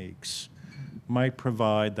techniques might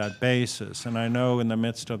provide that basis. And I know in the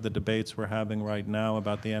midst of the debates we're having right now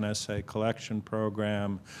about the NSA collection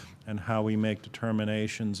program and how we make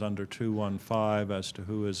determinations under 215 as to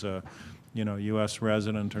who is a U.S.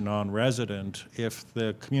 resident or non-resident, if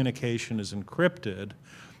the communication is encrypted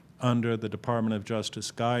under the Department of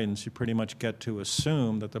Justice guidance, you pretty much get to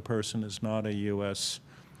assume that the person is not a U.S.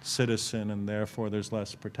 citizen, and therefore there's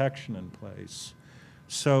less protection in place.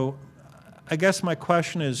 So I guess my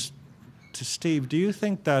question is to Steve, do you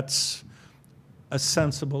think that's a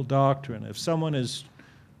sensible doctrine? If someone is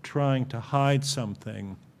trying to hide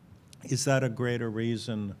something, is that a greater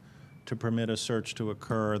reason to permit a search to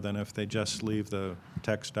occur than if they just leave the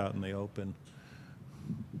text out in the open?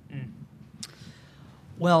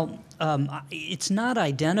 Well, it's not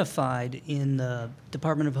identified in the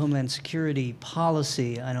Department of Homeland Security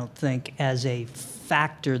policy, I don't think, as a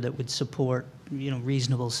factor that would support,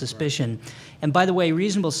 reasonable suspicion. Right. And by the way,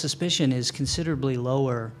 reasonable suspicion is considerably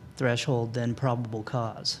lower threshold than probable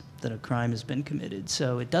cause that a crime has been committed.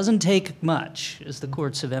 So it doesn't take much, as the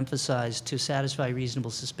courts have emphasized, to satisfy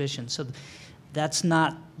reasonable suspicion. So that's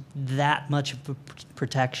not that much of a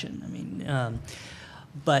protection. I mean,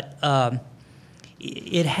 but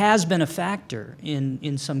it has been a factor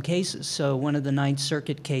in some cases. So one of the Ninth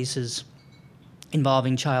Circuit cases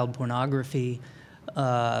involving child pornography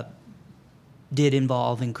did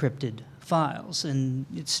involve encrypted files, and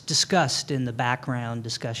it's discussed in the background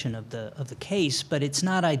discussion of the case, but it's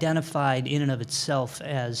not identified in and of itself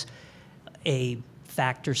as a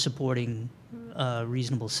factor supporting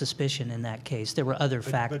reasonable suspicion in that case. There were other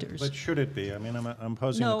factors. But should it be? I mean, I'm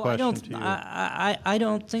posing the question to you. I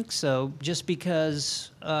don't think so, just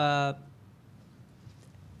because a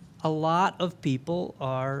lot of people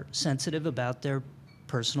are sensitive about their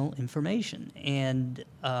personal information, and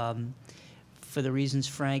for the reasons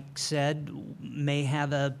Frank said, may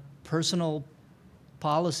have a personal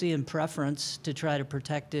policy and preference to try to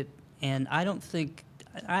protect it. And I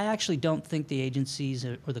actually don't think the agencies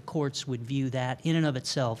or the courts would view that in and of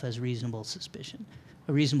itself as reasonable suspicion,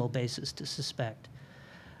 a reasonable basis to suspect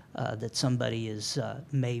that somebody is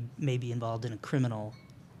may be involved in a criminal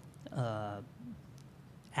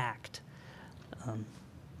act.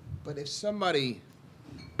 But if somebody,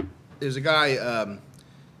 there's a guy,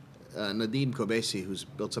 Nadeem Kobesi, who's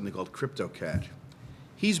built something called CryptoCat.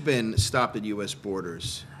 He's been stopped at U.S.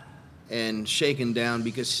 borders and shaken down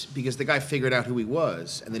because the guy figured out who he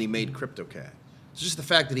was, and then he made CryptoCat. It's just the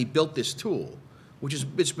fact that he built this tool, which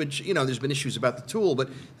there's been issues about the tool, but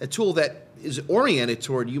a tool that is oriented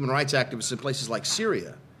toward human rights activists in places like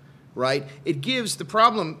Syria, right? It gives the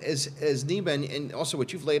problem, as Nima and also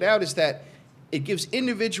what you've laid out, is that it gives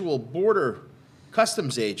individual border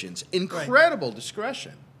customs agents incredible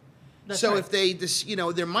discretion. That's so right. If they,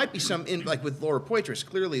 there might be some, like with Laura Poitras,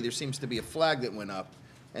 clearly there seems to be a flag that went up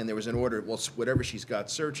and there was an order, well, whatever she's got,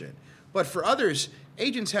 search it. But for others,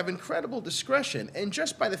 agents have incredible discretion. And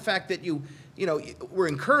just by the fact that we're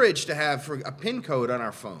encouraged to have a PIN code on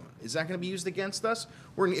our phone, is that going to be used against us?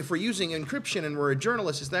 If we're using encryption and we're a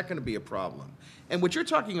journalist, is that going to be a problem? And what you're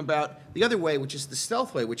talking about, the other way, which is the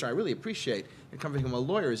stealth way, which I really appreciate, and coming from a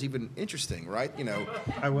lawyer is even interesting, right?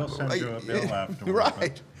 I will send you a bill afterwards.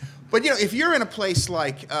 Right. But if you're in a place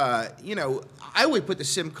like, I would put the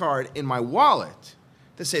SIM card in my wallet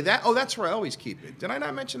to say that, that's where I always keep it. Did I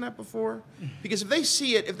not mention that before? Because if they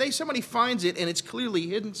see it, somebody finds it and it's clearly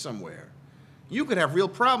hidden somewhere, you could have real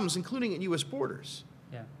problems, including at U.S. borders.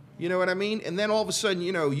 Yeah. You know what I mean? And then all of a sudden,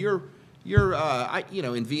 you're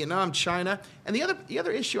in Vietnam, China, and the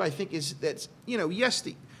other issue I think is that yes,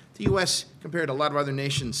 the U.S. compared to a lot of other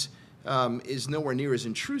nations is nowhere near as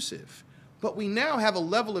intrusive. But we now have a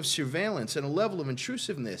level of surveillance and a level of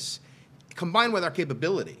intrusiveness combined with our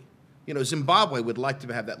capability. Zimbabwe would like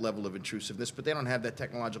to have that level of intrusiveness, but they don't have that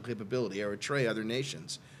technological capability, Eritrea, other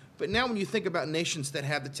nations. But now when you think about nations that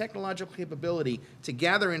have the technological capability to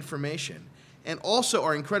gather information and also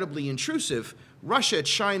are incredibly intrusive, Russia,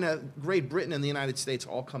 China, Great Britain, and the United States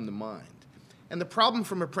all come to mind. And the problem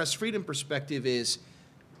from a press freedom perspective is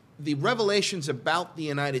the revelations about the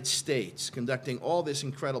United States conducting all this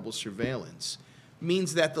incredible surveillance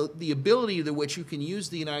means that the ability to which you can use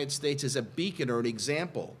the United States as a beacon or an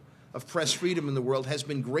example of press freedom in the world has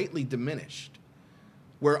been greatly diminished,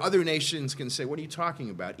 where other nations can say, what are you talking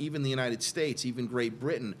about? Even the United States, even Great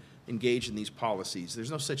Britain engage in these policies.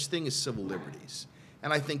 There's no such thing as civil liberties.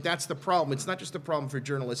 And I think that's the problem. It's not just a problem for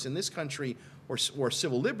journalists in this country or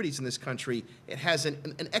civil liberties in this country. It has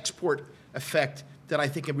an export effect that I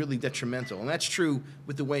think are really detrimental. And that's true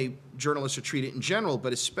with the way journalists are treated in general,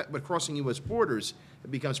 but crossing U.S. borders, it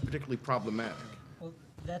becomes particularly problematic. Well,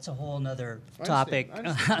 that's a whole other topic,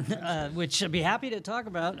 which I'd be happy to talk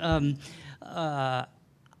about.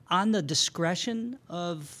 On the discretion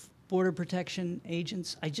of Border Protection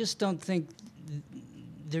agents, I just don't think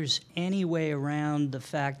there's any way around the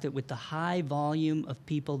fact that with the high volume of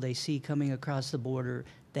people they see coming across the border,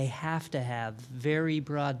 they have to have very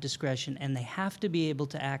broad discretion, and they have to be able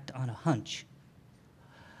to act on a hunch.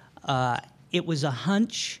 It was a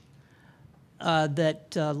hunch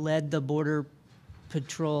that led the Border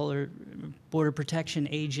Patrol or Border Protection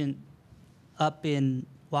agent up in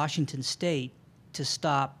Washington State to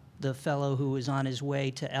stop the fellow who was on his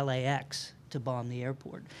way to LAX to bomb the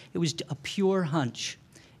airport. It was a pure hunch.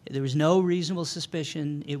 There was no reasonable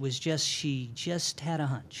suspicion. It was just, she just had a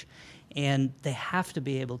hunch. And they have to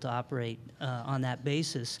be able to operate on that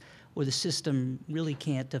basis, or the system really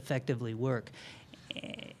can't effectively work.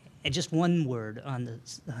 And just one word on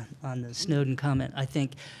the Snowden comment. I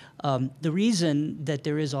think the reason that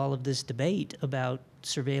there is all of this debate about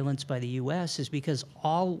surveillance by the U.S. is because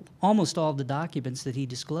almost all of the documents that he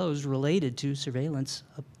disclosed related to surveillance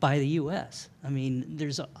by the U.S. I mean,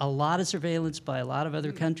 there's a lot of surveillance by a lot of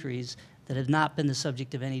other countries that have not been the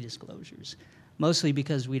subject of any disclosures, mostly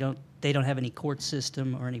because they don't have any court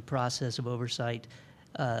system or any process of oversight.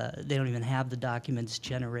 They don't even have the documents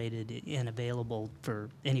generated and available for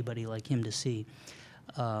anybody like him to see.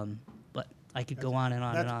 But I could go on and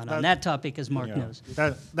on that topic, as Mark knows.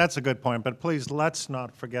 That's a good point, but please let's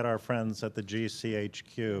not forget our friends at the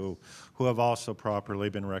GCHQ, who have also properly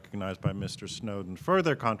been recognized by Mr. Snowden for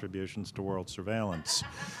their contributions to world surveillance.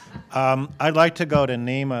 I'd like to go to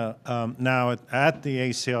Nima now at the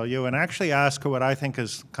ACLU and actually ask her what I think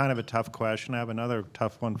is kind of a tough question. I have another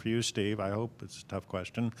tough one for you, Steve. I hope it's a tough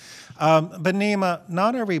question. But Nima,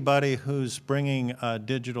 not everybody who's bringing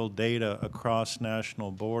digital data across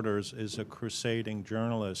national borders is a crusading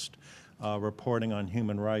journalist reporting on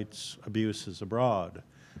human rights abuses abroad.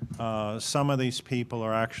 Some of these people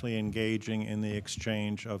are actually engaging in the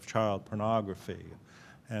exchange of child pornography,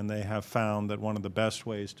 and they have found that one of the best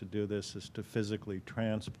ways to do this is to physically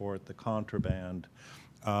transport the contraband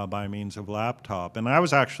by means of laptop. And I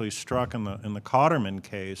was actually struck in the Cotterman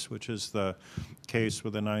case, which is the case where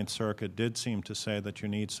the Ninth Circuit did seem to say that you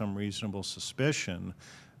need some reasonable suspicion.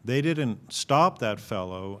 They didn't stop that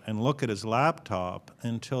fellow and look at his laptop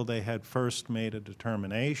until they had first made a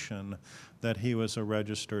determination that he was a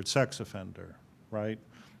registered sex offender, right?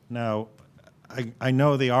 Now, I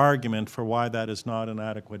know the argument for why that is not an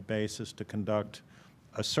adequate basis to conduct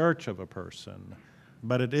a search of a person,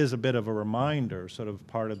 but it is a bit of a reminder, sort of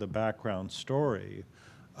part of the background story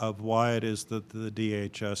of why it is that the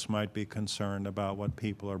DHS might be concerned about what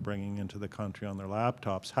people are bringing into the country on their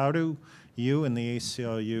laptops. How do you and the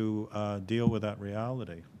ACLU deal with that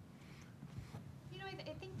reality? You know,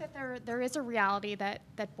 I think that there is a reality that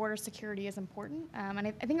border security is important, and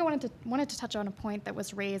I think I wanted to touch on a point that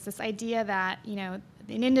was raised. This idea that an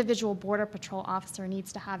individual Border Patrol officer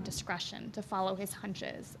needs to have discretion to follow his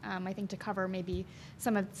hunches. I think to cover maybe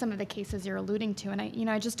some of the cases you're alluding to, and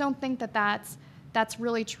I just don't think that that's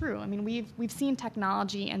really true. I mean, we've seen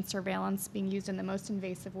technology and surveillance being used in the most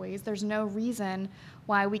invasive ways. There's no reason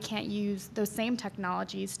why we can't use those same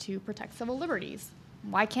technologies to protect civil liberties.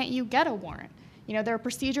 Why can't you get a warrant? There are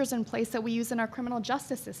procedures in place that we use in our criminal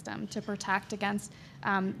justice system to protect against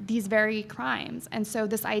these very crimes. And so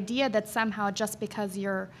this idea that somehow just because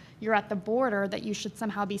you're at the border that you should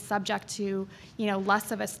somehow be subject to,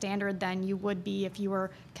 less of a standard than you would be if you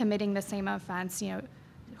were committing the same offense,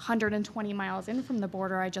 120 miles in from the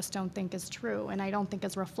border, I just don't think is true, and I don't think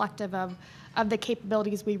is reflective of the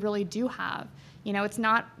capabilities we really do have. It's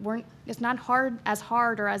not as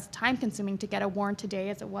hard or as time-consuming to get a warrant today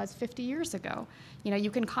as it was 50 years ago. You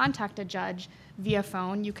can contact a judge via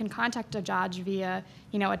phone. You can contact a judge via,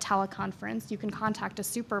 a teleconference. You can contact a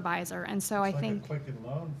supervisor, and so I think like a Quicken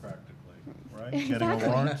Loan, practically, right? Exactly. Getting a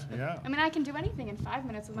warrant, yeah. I mean, I can do anything in 5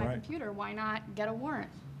 minutes with my computer. Why not get a warrant?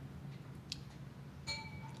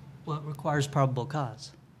 Well, it requires probable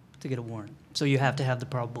cause to get a warrant. So you have to have the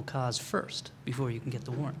probable cause first before you can get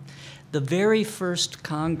the warrant. The very first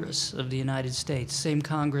Congress of the United States, same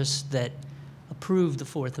Congress that approved the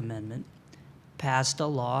Fourth Amendment, passed a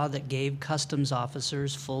law that gave customs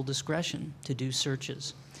officers full discretion to do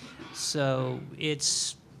searches. So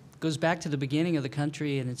it goes back to the beginning of the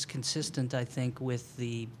country, and it's consistent, I think, with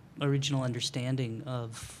the original understanding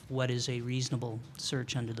of what is a reasonable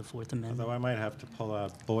search under the Fourth Amendment. Although I might have to pull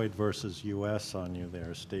out Boyd versus U.S. on you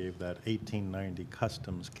there, Steve, that 1890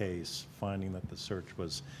 customs case finding that the search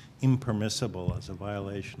was impermissible as a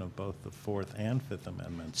violation of both the Fourth and Fifth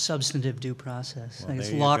Amendments. Substantive due process. Well, I think it's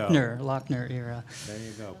there you go. Lochner era. There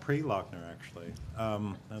you go, pre-Lochner, actually.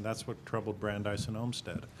 And that's what troubled Brandeis and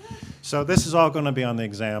Olmsted. So this is all going to be on the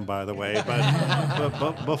exam, by the way.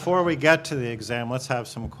 But before we get to the exam, let's have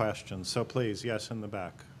some questions. So please, yes, in the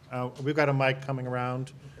back. We've got a mic coming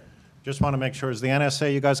around. Just want to make sure, is the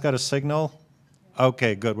NSA, you guys got a signal?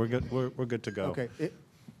 Okay, good. We're good. We're good to go. Okay.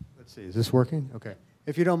 Let's see. Is this working? Okay.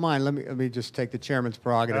 If you don't mind, let me just take the chairman's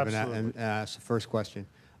prerogative and ask the first question.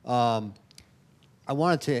 I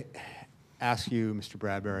wanted to ask you, Mr.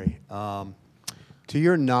 Bradbury, to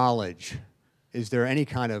your knowledge, is there any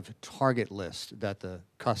kind of target list that the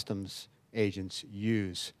customs agents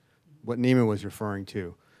use? What Nima was referring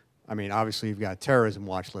to. I mean, obviously you've got a terrorism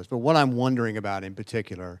watch list, but what I'm wondering about in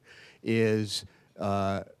particular is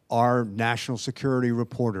are national security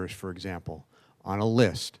reporters, for example, on a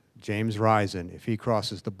list? James Risen, if he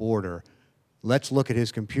crosses the border, let's look at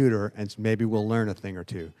his computer and maybe we'll learn a thing or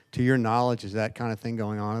two. To your knowledge, is that kind of thing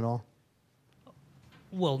going on at all?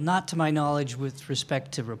 Well, not to my knowledge with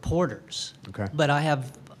respect to reporters. Okay. But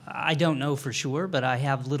I don't know for sure, but I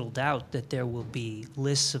have little doubt that there will be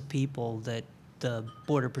lists of people that the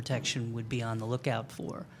Border Protection would be on the lookout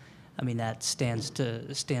for. I mean, that stands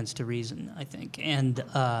to reason, I think. And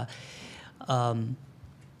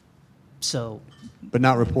so. But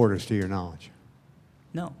not reporters, to your knowledge.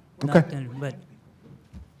 No. Okay. But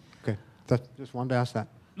Okay. Just wanted to ask that.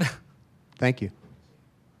 Thank you.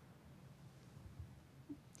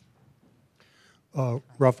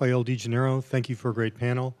 Rafael DeGennaro, thank you for a great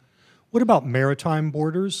panel. What about maritime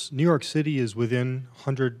borders? New York City is within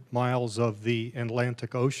 100 miles of the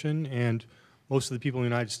Atlantic Ocean, and most of the people in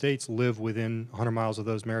the United States live within 100 miles of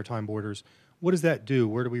those maritime borders. What does that do?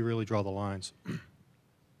 Where do we really draw the lines?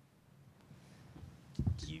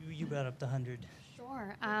 you brought up the 100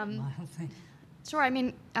 Sure. mile thing. Sure. I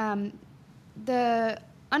mean,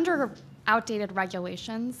 under outdated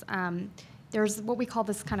regulations, there's what we call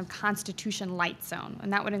this kind of Constitution light zone,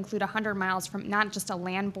 and that would include 100 miles from not just a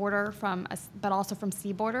land border but also from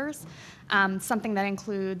sea borders. Something that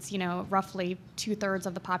includes, roughly 2/3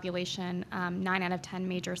 of the population, 9 out of 10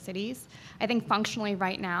 major cities. I think functionally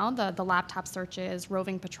right now, the laptop searches,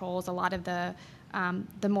 roving patrols, a lot of the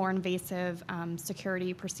more invasive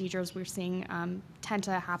security procedures we're seeing tend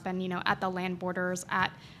to happen, at the land borders,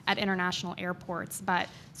 at international airports. But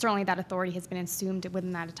certainly that authority has been assumed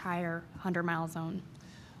within that entire 100-mile zone.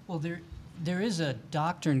 Well, there is a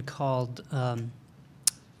doctrine called an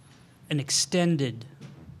extended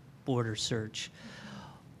border search,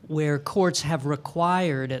 where courts have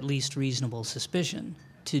required at least reasonable suspicion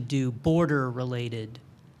to do border-related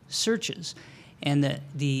searches, and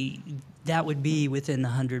that would be within the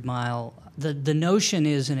 100-mile. The notion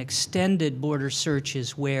is an extended border search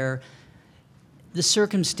is where the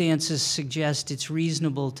circumstances suggest it's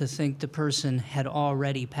reasonable to think the person had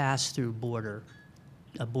already passed through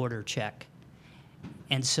a border check.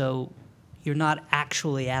 And so you're not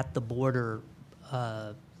actually at the border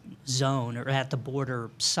zone or at the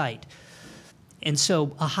border site. And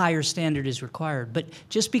so a higher standard is required. But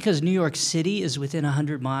just because New York City is within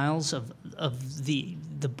 100 miles of the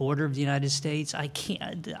border of the United States,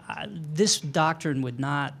 this doctrine would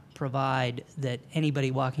not provide that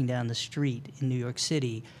anybody walking down the street in New York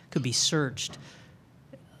City could be searched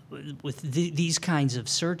with these kinds of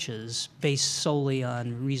searches based solely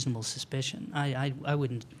on reasonable suspicion. I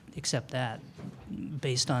wouldn't accept that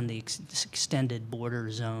based on the extended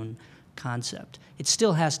border zone concept. It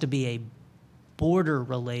still has to be a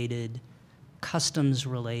border-related,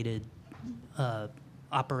 customs-related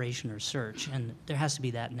operation or search, and there has to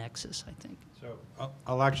be that nexus, I think. So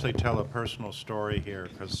I'll actually tell a personal story here,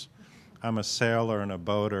 because I'm a sailor and a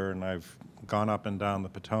boater, and I've gone up and down the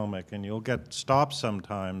Potomac, and you'll get stopped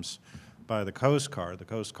sometimes by the Coast Guard. The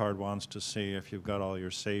Coast Guard wants to see if you've got all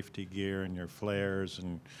your safety gear and your flares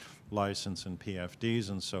and license and PFDs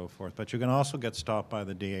and so forth, but you can also get stopped by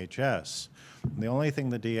the DHS. And the only thing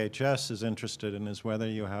the DHS is interested in is whether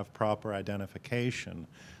you have proper identification,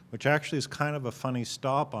 which actually is kind of a funny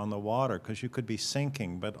stop on the water, because you could be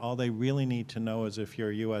sinking, but all they really need to know is if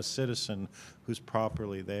you're a U.S. citizen who's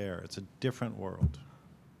properly there. It's a different world.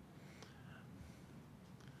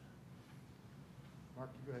 Mark,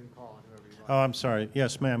 you go ahead and call on whoever you want. Oh, I'm sorry.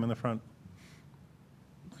 Yes, ma'am, in the front.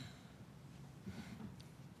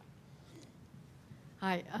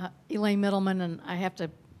 Hi, Elaine Middleman, and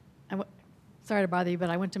sorry to bother you, but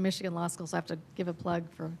I went to Michigan Law School, so I have to give a plug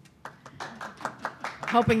for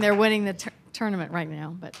hoping they're winning the tournament right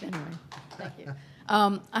now. But anyway, thank you.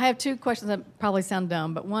 I have two questions that probably sound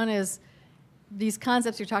dumb, but one is, these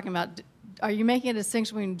concepts you're talking about, are you making a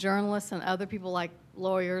distinction between journalists and other people like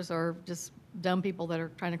lawyers or just dumb people that are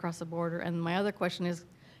trying to cross the border? And my other question is,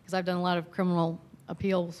 because I've done a lot of criminal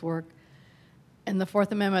appeals work, in the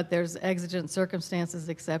Fourth Amendment, there's exigent circumstances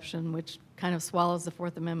exception, which kind of swallows the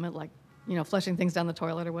Fourth Amendment, like, you know, flushing things down the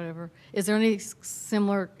toilet or whatever. Is there any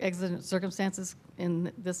similar exigent circumstances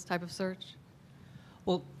in this type of search?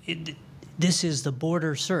 Well, this is the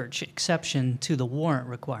border search exception to the warrant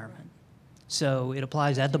requirement. So it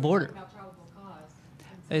applies at the border. About probable cause.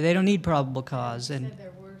 They don't need probable cause. You And said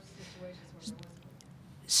there were situations where there wasn't.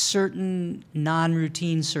 certain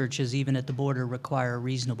non-routine searches, even at the border, require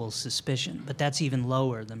reasonable suspicion, but that's even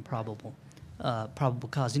lower than probable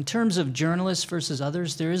cause. In terms of journalists versus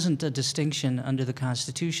others, there isn't a distinction under the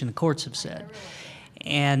Constitution, the courts have said.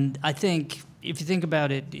 And I think, if you think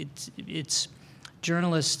about it, it's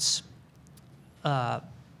journalists are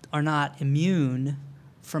not immune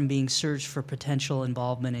from being searched for potential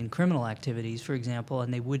involvement in criminal activities, for example,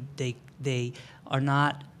 and they are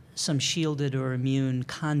not some shielded or immune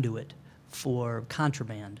conduit for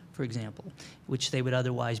contraband, for example, which they would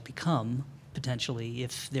otherwise become potentially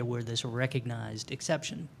if there were this recognized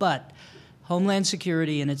exception. But Homeland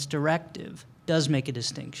Security and its directive does make a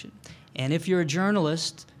distinction. And if you're a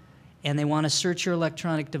journalist and they want to search your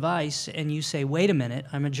electronic device and you say, wait a minute,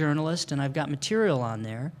 I'm a journalist and I've got material on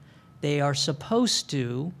there, they are supposed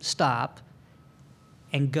to stop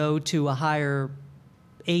and go to a higher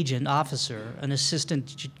agent, officer, an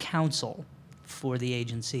assistant counsel for the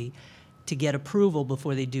agency to get approval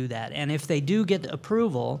before they do that. And if they do get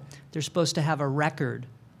approval, they're supposed to have a record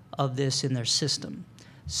of this in their system.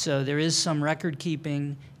 So there is some record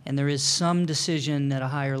keeping and there is some decision at a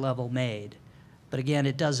higher level made. But again,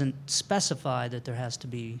 it doesn't specify that there has to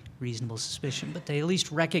be reasonable suspicion, but they at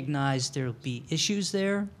least recognize there will be issues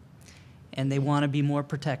there and they want to be more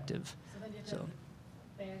protective. So then you have a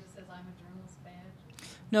badge that says, I'm a journalist badge?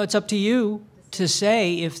 No, it's up to you to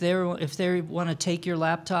say if they want to take your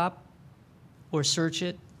laptop or search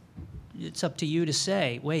it. It's up to you to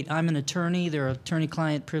say, wait, I'm an attorney, there are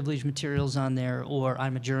attorney-client privilege materials on there, or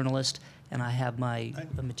I'm a journalist and I have my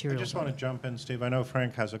materials. I just want to jump in, Steve. I know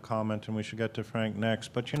Frank has a comment, and we should get to Frank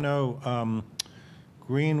next. But you know,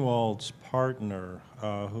 Greenwald's partner,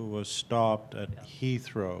 who was stopped at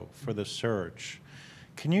Heathrow for the search,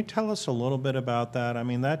 can you tell us a little bit about that? I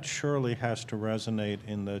mean, that surely has to resonate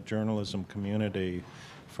in the journalism community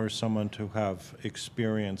for someone to have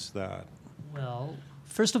experienced that. Well,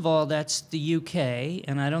 first of all, that's the UK,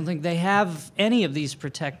 and I don't think they have any of these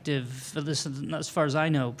protective, as far as I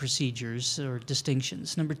know, procedures or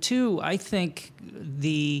distinctions. Number two, I think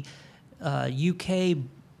the UK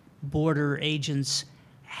border agents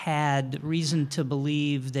had reason to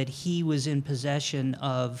believe that he was in possession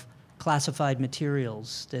of classified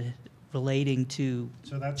materials that relating to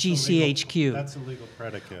So that's GCHQ. That's a legal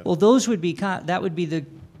predicate. Well, those would be that would be the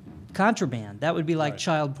contraband. That would be like Right.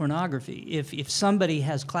 child pornography. If somebody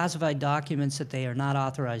has classified documents that they are not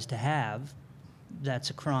authorized to have, that's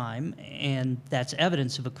a crime, and that's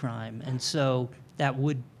evidence of a crime. And so that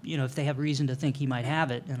would, you know, if they have reason to think he might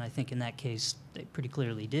have it, and I think in that case they pretty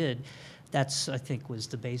clearly did, that's, I think, was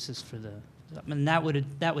the basis for the, I mean, that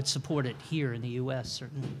would support it here in the U.S.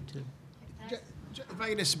 certainly too. If I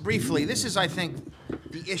could just briefly, this is, I think,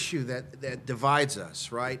 the issue that divides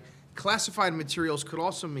us, right? Classified materials could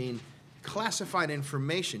also mean classified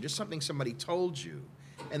information, just something somebody told you.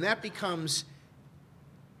 And that becomes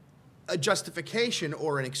a justification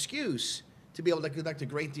or an excuse to be able to conduct a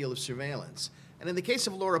great deal of surveillance. And in the case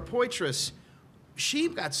of Laura Poitras, she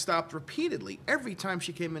got stopped repeatedly every time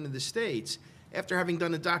she came into the States after having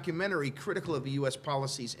done a documentary critical of the U.S.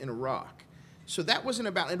 policies in Iraq. So that wasn't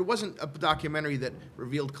about, and it wasn't a documentary that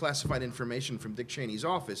revealed classified information from Dick Cheney's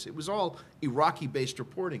office. It was all Iraqi-based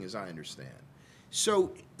reporting, as I understand.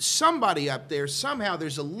 So somebody up there, somehow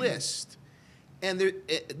there's a list and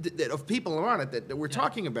of people on it that we're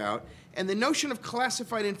talking about, and the notion of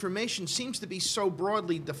classified information seems to be so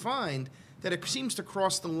broadly defined that it seems to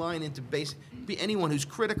cross the line into be anyone who's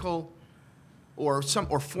critical or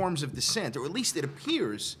forms of dissent, or at least it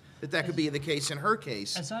appears that could be the case in her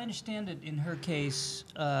case. As I understand it, in her case,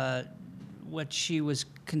 what she was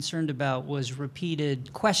concerned about was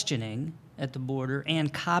repeated questioning at the border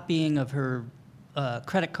and copying of her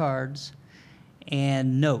credit cards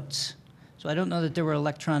and notes. So I don't know that there were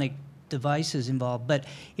electronic devices involved. But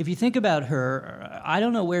if you think about her, I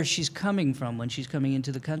don't know where she's coming from when she's coming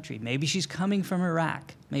into the country. Maybe she's coming from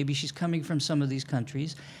Iraq. Maybe she's coming from some of these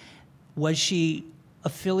countries. Was she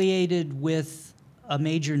affiliated with a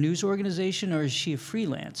major news organization, or is she a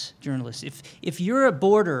freelance journalist? If you're a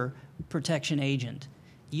border protection agent,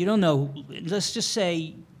 you don't know, let's just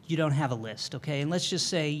say you don't have a list, okay? And let's just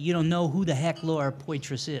say you don't know who the heck Laura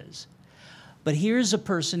Poitras is. But here's a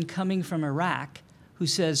person coming from Iraq who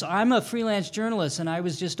says, I'm a freelance journalist and I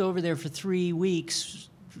was just over there for 3 weeks,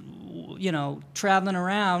 you know, traveling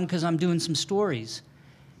around because I'm doing some stories.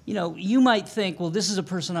 You know, you might think, well, this is a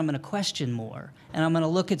person I'm going to question more, and I'm going to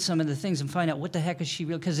look at some of the things and find out what the heck is she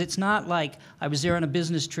real, because it's not like I was there on a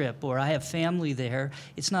business trip or I have family there.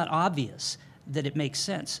 It's not obvious that it makes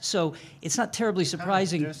sense. So it's not terribly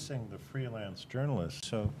surprising. Kind of dissing the freelance journalist.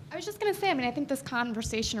 So I was just going to say, I mean, I think this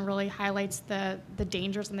conversation really highlights the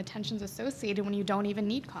dangers and the tensions associated when you don't even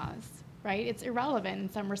need cause, right? It's irrelevant in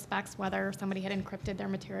some respects whether somebody had encrypted their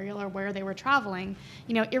material or where they were traveling.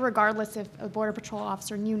 You know, irregardless if a Border Patrol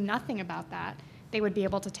officer knew nothing about that, they would be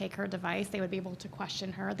able to take her device, they would be able to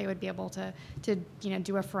question her, they would be able to you know,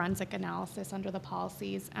 do a forensic analysis under the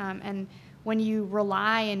policies. And when you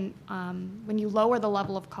rely and when you lower the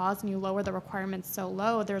level of cause and you lower the requirements so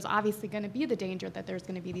low, there's obviously going to be the danger that there's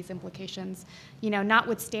going to be these implications, you know,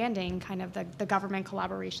 notwithstanding kind of the government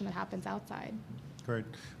collaboration that happens outside. great.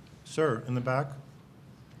 Sir, in the back.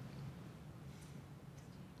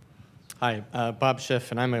 Hi, Bob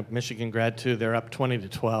Schiff, and I'm a Michigan grad too. They're up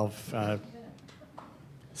 20-12.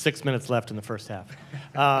 6 minutes left in the first half.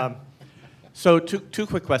 So two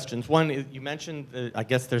quick questions. One, you mentioned, I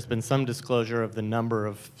guess there's been some disclosure of the number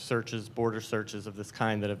of searches, border searches of this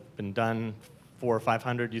kind that have been done, 400 or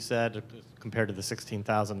 500, you said, compared to the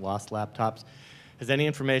 16,000 lost laptops. Has any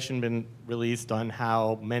information been released on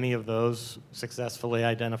how many of those successfully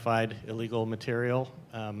identified illegal material?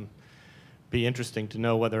 Be interesting to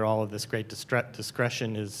know whether all of this great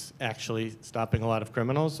discretion is actually stopping a lot of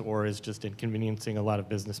criminals or is just inconveniencing a lot of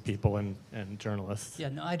business people and journalists. Yeah,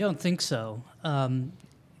 no, I don't think so. And,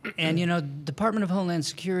 you know, Department of Homeland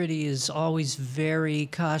Security is always very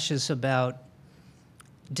cautious about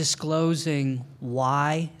disclosing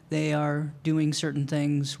why they are doing certain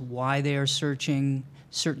things, why they are searching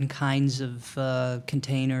certain kinds of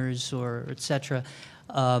containers or et cetera,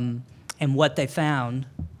 and what they found,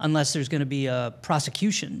 unless there's going to be a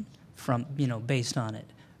prosecution from, you know, based on it,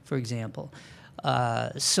 for example.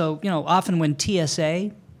 So, you know, often when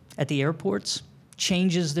TSA at the airports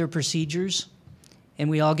changes their procedures, and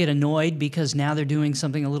we all get annoyed because now they're doing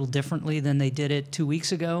something a little differently than they did it 2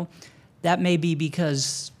 weeks ago, that may be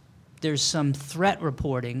because there's some threat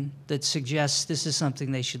reporting that suggests this is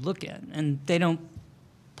something they should look at. And they don't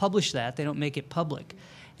publish that. They don't make it public.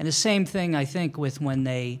 And the same thing, I think, with when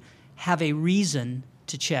they have a reason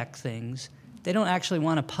to check things. They don't actually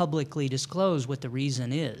want to publicly disclose what the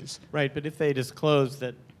reason is. Right, but if they disclose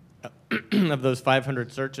that of those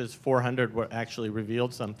 500 searches, 400 were actually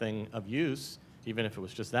revealed something of use, even if it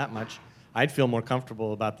was just that much, I'd feel more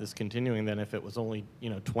comfortable about this continuing than if it was only, you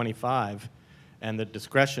know, 25, and the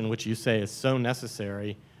discretion, which you say is so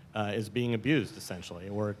necessary, is being abused, essentially,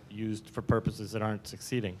 or used for purposes that aren't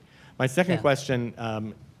succeeding. My second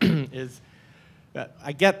question is,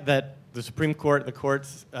 I get that the Supreme Court, the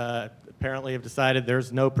courts apparently have decided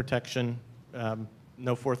there's no protection,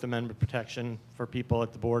 no Fourth Amendment protection for people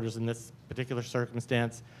at the borders in this particular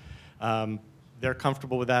circumstance. They're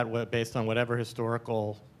comfortable with that based on whatever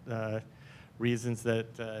historical reasons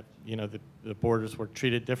that you know, the borders were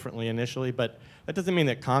treated differently initially, but that doesn't mean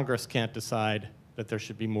that Congress can't decide that there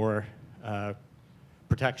should be more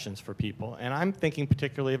protections for people. And I'm thinking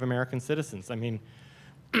particularly of American citizens. I mean,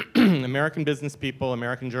 American business people,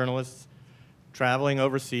 American journalists traveling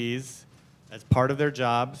overseas as part of their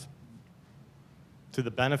jobs to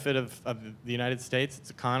the benefit of the United States, its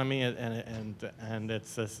economy, and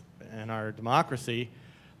our democracy,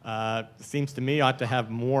 seems to me ought to have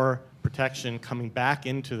more protection coming back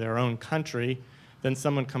into their own country than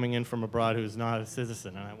someone coming in from abroad who's not a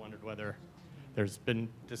citizen. And I wondered whether there's been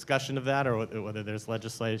discussion of that or whether there's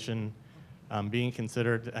legislation being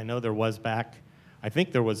considered. I know there was I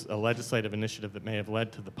think there was a legislative initiative that may have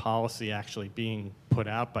led to the policy actually being put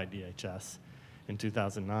out by DHS in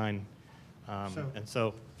 2009. And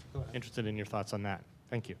so interested in your thoughts on that.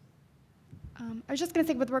 Thank you. I was just going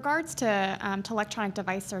to say, with regards to electronic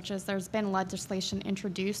device searches, there's been legislation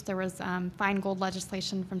introduced. There was Feingold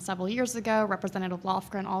legislation from several years ago. Representative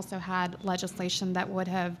Lofgren also had legislation that would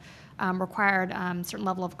have required certain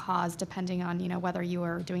level of cause, depending on, you know, whether you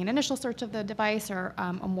were doing an initial search of the device or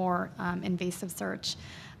a more invasive search.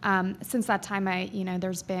 Since that time,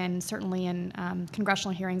 there's been certainly in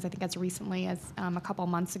congressional hearings, I think as recently as a couple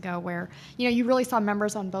months ago, where you really saw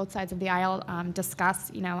members on both sides of the aisle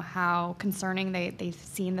discuss how concerning they've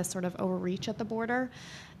seen this sort of overreach at the border.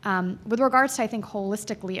 With regards to, I think,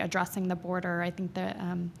 holistically addressing the border, I think that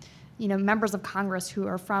members of Congress who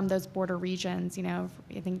are from those border regions, I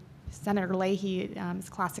think Senator Leahy is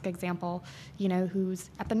a classic example, who's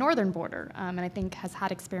at the northern border, and I think has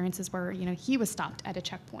had experiences where, he was stopped at a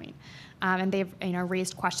checkpoint. And they've,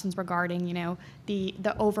 raised questions regarding,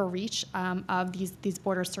 the overreach of these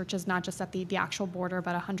border searches, not just at the actual border,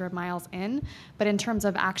 but 100 miles in. But in terms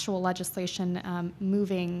of actual legislation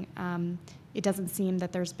moving, it doesn't seem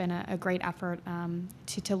that there's been a great effort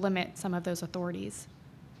to limit some of those authorities.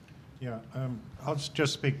 Yeah, I'll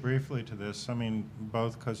just speak briefly to this. I mean,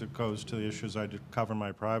 both because it goes to the issues I did cover in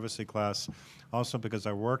my privacy class, also because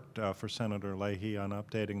I worked for Senator Leahy on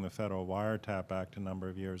updating the Federal Wiretap Act a number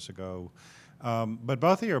of years ago. But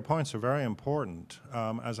both of your points are very important.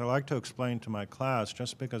 As I like to explain to my class,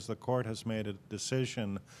 just because the court has made a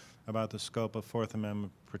decision about the scope of Fourth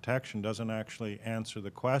Amendment protection doesn't actually answer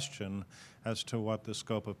the question as to what the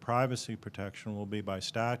scope of privacy protection will be by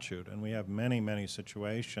statute. And we have many, many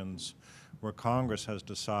situations where Congress has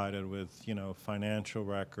decided with, financial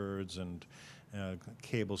records and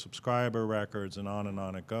cable subscriber records and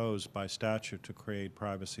on it goes by statute to create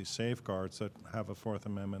privacy safeguards that have a Fourth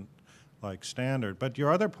Amendment-like standard. But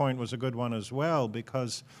your other point was a good one as well,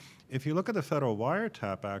 because if you look at the Federal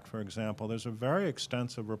Wiretap Act, for example, there's a very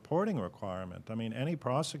extensive reporting requirement. I mean, any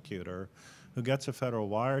prosecutor who gets a federal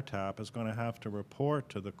wiretap is going to have to report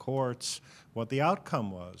to the courts what the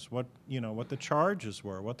outcome was, what the charges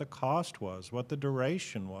were, what the cost was, what the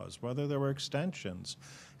duration was, whether there were extensions.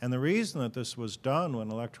 And the reason that this was done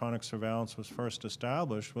when electronic surveillance was first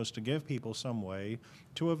established was to give people some way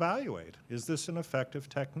to evaluate. Is this an effective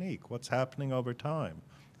technique? What's happening over time?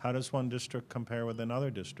 How does one district compare with another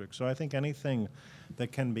district? So I think anything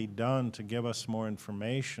that can be done to give us more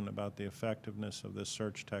information about the effectiveness of this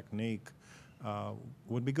search technique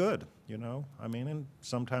would be good, I mean, and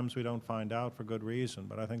sometimes we don't find out for good reason,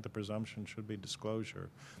 but I think the presumption should be disclosure.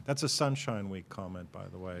 That's a Sunshine Week comment, by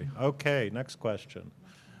the way. Okay, next question.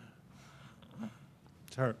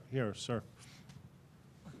 Here, sir.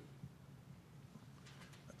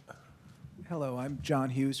 Hello, I'm John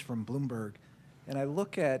Hughes from Bloomberg. And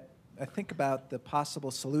I think about the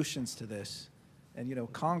possible solutions to this.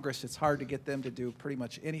 And, Congress, it's hard to get them to do pretty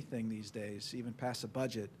much anything these days, even pass a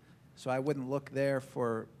budget. So I wouldn't look there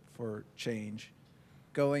for change.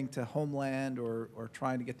 Going to Homeland or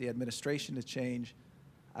trying to get the administration to change,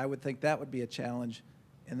 I would think that would be a challenge.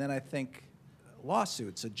 And then I think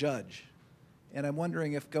lawsuits, a judge. And I'm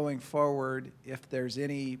wondering if going forward, if there's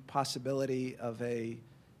any possibility of a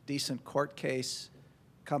decent court case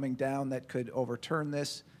coming down that could overturn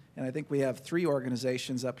this. And I think we have 3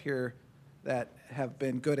 organizations up here that have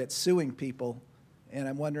been good at suing people. And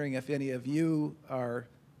I'm wondering if any of you are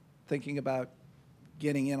thinking about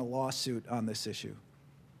getting in a lawsuit on this issue.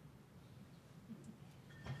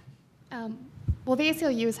 Well, the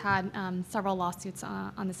ACLU has had several lawsuits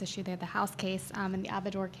on this issue. They had the House case and the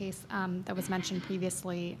Abador case that was mentioned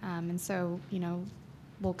previously. And so,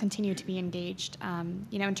 will continue to be engaged.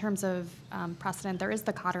 In terms of precedent, there is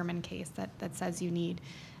the Cotterman case that says you need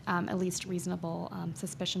at least reasonable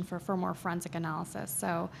suspicion for more forensic analysis.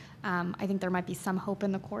 So I think there might be some hope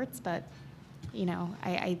in the courts, but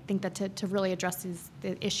I think that to really address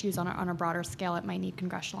the issues on a broader scale, it might need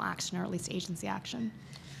congressional action or at least agency action.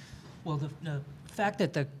 Well, the fact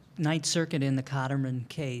that the Ninth Circuit in the Cotterman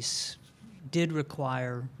case did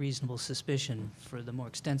require reasonable suspicion for the more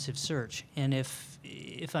extensive search, and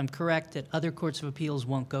if I'm correct that other courts of appeals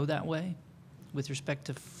won't go that way with respect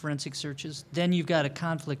to forensic searches, then you've got a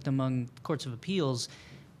conflict among courts of appeals,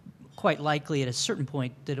 quite likely at a certain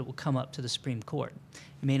point that it will come up to the Supreme Court.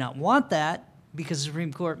 You may not want that because the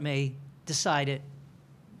Supreme Court may decide it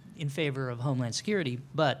in favor of Homeland Security,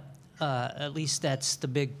 but at least that's the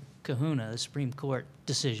big kahuna, the Supreme Court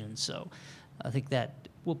decision. So I think that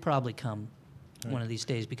will probably come one of these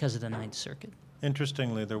days because of the Ninth Circuit.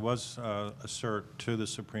 Interestingly, there was a cert to the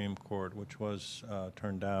Supreme Court, which was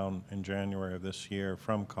turned down in January of this year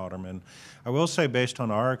from Cotterman. I will say, based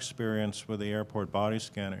on our experience with the airport body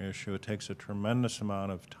scanner issue, it takes a tremendous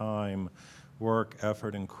amount of time, work,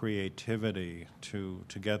 effort, and creativity to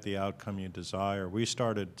get the outcome you desire. We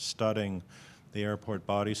started studying the airport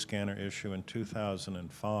body scanner issue in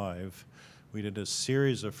 2005. We did a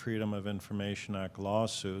series of Freedom of Information Act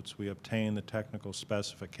lawsuits. We obtained the technical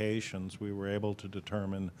specifications. We were able to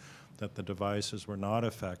determine that the devices were not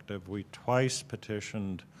effective. We twice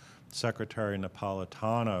petitioned Secretary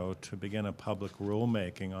Napolitano to begin a public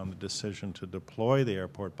rulemaking on the decision to deploy the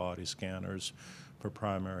airport body scanners for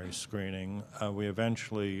primary screening. We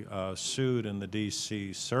eventually sued in the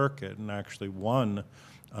D.C. Circuit and actually won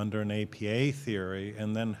under an APA theory,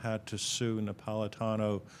 and then had to sue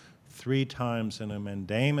Napolitano 3 times in a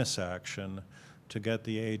mandamus action to get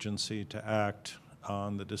the agency to act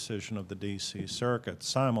on the decision of the D.C. Circuit.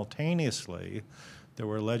 Simultaneously, there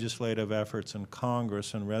were legislative efforts in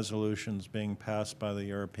Congress and resolutions being passed by the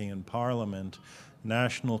European Parliament,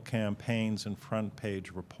 national campaigns and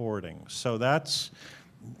front-page reporting. So that's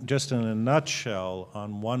just in a nutshell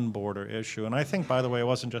on one border issue. And I think, by the way, it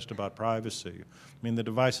wasn't just about privacy. I mean, the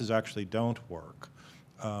devices actually don't work,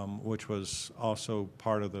 which was also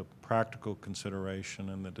part of the practical consideration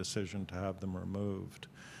in the decision to have them removed.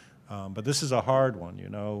 But this is a hard one, you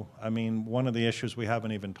know. I mean, one of the issues we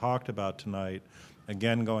haven't even talked about tonight,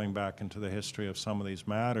 again going back into the history of some of these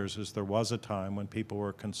matters, is there was a time when people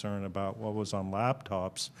were concerned about what was on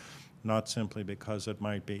laptops, not simply because it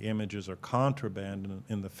might be images or contraband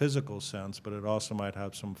in the physical sense, but it also might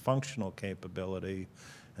have some functional capability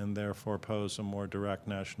and therefore pose a more direct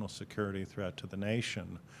national security threat to the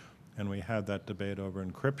nation. And we had that debate over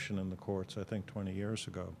encryption in the courts, I think, 20 years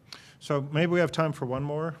ago. So maybe we have time for one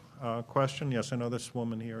more question. Yes, I know this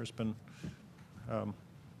woman here has been...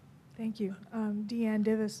 Thank you. Deanne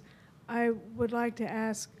Divis. I would like to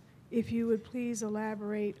ask if you would please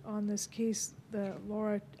elaborate on this case, the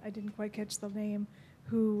Laura, I didn't quite catch the name,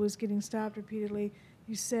 who was getting stopped repeatedly.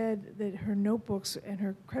 You said that her notebooks and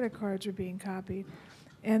her credit cards are being copied.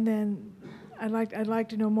 And then I'd like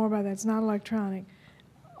to know more about that. It's not electronic.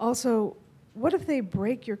 Also, what if they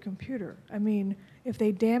break your computer? I mean, if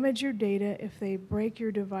they damage your data, if they break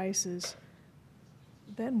your devices,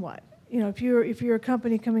 then what? You know, if you're a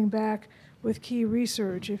company coming back with key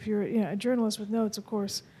research, if you're a journalist with notes, of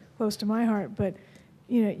course, close to my heart, but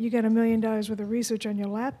you got $1 million worth of research on your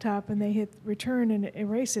laptop and they hit return and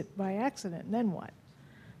erase it by accident, and then what?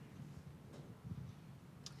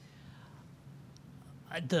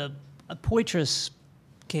 The Poitras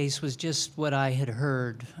case was just what I had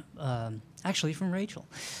heard, actually from Rachel,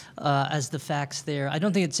 as the facts there. I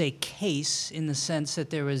don't think it's a case in the sense that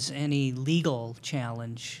there was any legal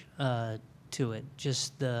challenge to it,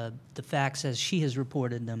 just the facts as she has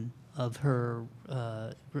reported them of her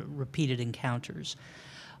repeated encounters.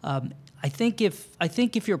 I think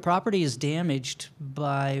if your property is damaged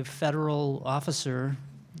by a federal officer,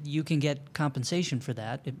 you can get compensation for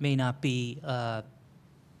that. It may not be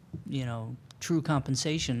true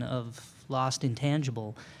compensation of lost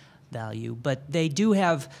intangible value, but they do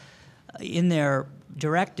have in their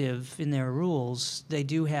directive, in their rules, they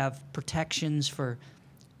do have protections for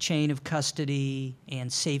chain of custody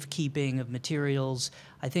and safekeeping of materials.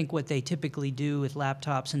 I think what they typically do with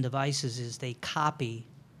laptops and devices is they copy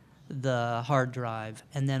the hard drive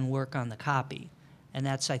and then work on the copy. And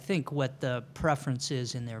that's, I think, what the preference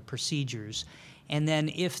is in their procedures. And then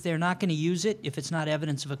if they're not going to use it, if it's not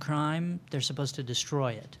evidence of a crime, they're supposed to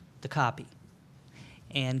destroy it, the copy,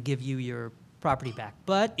 and give you your property back.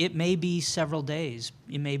 But it may be several days.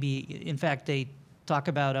 It may be, in fact, they talk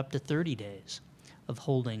about up to 30 days of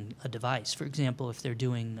holding a device. For example, if they're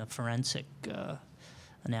doing a forensic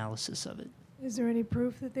analysis of it. Is there any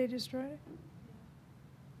proof that they destroyed it?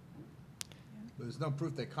 There's no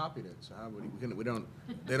proof they copied it, so how would we don't.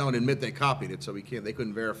 They don't admit they copied it, so we can't. They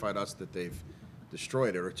couldn't verify to us that they've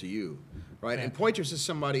destroyed it, or to you, right? Yeah. And Poitras is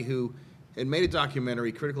somebody who had made a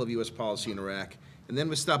documentary critical of U.S. policy in Iraq, and then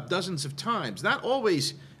was stopped dozens of times. Not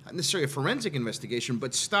always necessarily a forensic investigation,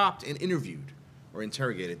 but stopped and interviewed or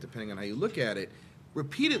interrogated, depending on how you look at it,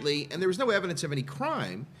 repeatedly. And there was no evidence of any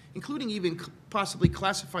crime, including even possibly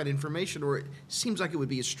classified information. Or it seems like it would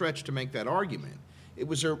be a stretch to make that argument. It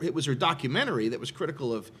was her documentary that was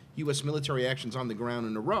critical of U.S. military actions on the ground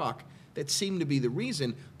in Iraq that seemed to be the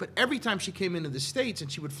reason. But every time she came into the States,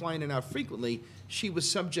 and she would fly in and out frequently, she was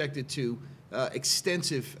subjected to an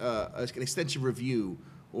extensive review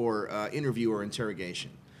or interview or interrogation.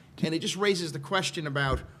 And it just raises the question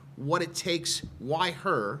about what it takes, why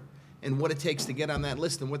her, and what it takes to get on that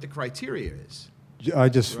list and what the criteria is.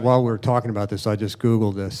 While we were talking about this, I just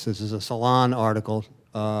Googled this. This is a Salon article.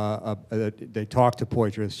 They talked to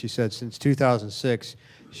Poitras. She said since 2006,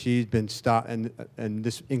 she's been stopped, and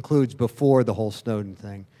this includes before the whole Snowden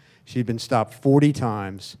thing. She'd been stopped 40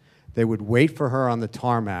 times. They would wait for her on the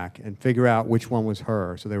tarmac and figure out which one was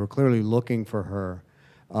her. So they were clearly looking for her.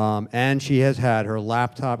 And she has had her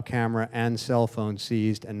laptop, camera, and cell phone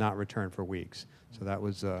seized and not returned for weeks. So that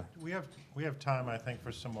was... We have time, I think,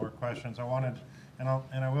 for some more questions. I wanted,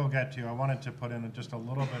 and I will get to you. I wanted to put in just a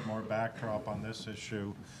little bit more backdrop on this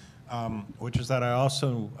issue, which is that I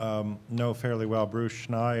also know fairly well Bruce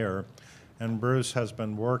Schneier, and Bruce has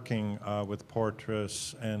been working with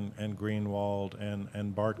Portress and Greenwald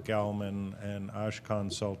and Bart Gelman and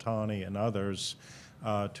Ashkan Soltani and others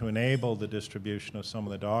to enable the distribution of some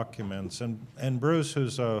of the documents. And Bruce,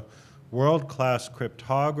 who's a world-class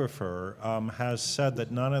cryptographer, has said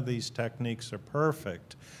that none of these techniques are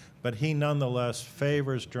perfect, but he nonetheless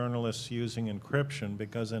favors journalists using encryption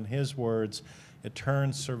because, in his words, it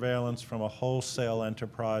turns surveillance from a wholesale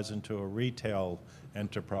enterprise into a retail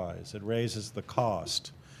enterprise. It raises the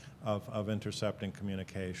cost of intercepting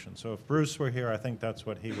communication. So if Bruce were here, I think that's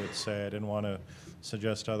what he would say. I didn't want to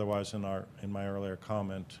suggest otherwise in my earlier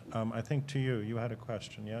comment. I think to you, you had a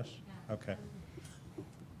question, yes? Okay.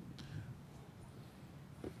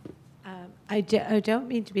 I don't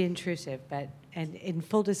mean to be intrusive, but, and in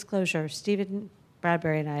full disclosure, Stephen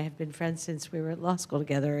Bradbury and I have been friends since we were at law school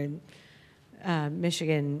together in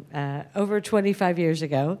Michigan over 25 years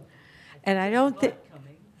ago. And I don't think,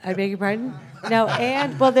 I beg your pardon? No,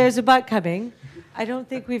 and, well, there's a but coming. I don't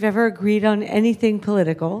think we've ever agreed on anything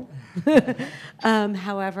political.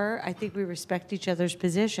 However, I think we respect each other's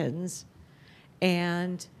positions.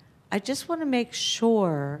 And I just want to make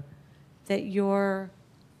sure that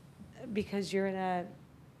because you're in an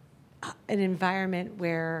environment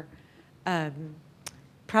where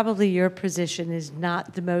probably your position is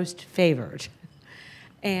not the most favored.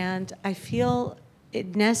 And I feel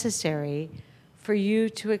it necessary for you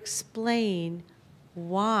to explain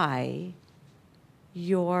why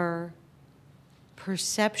your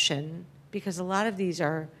perception, because a lot of these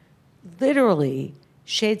are literally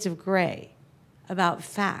shades of gray about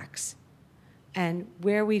facts and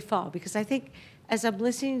where we fall. Because I think as I'm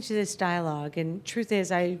listening to this dialogue, and truth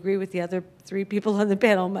is, I agree with the other three people on the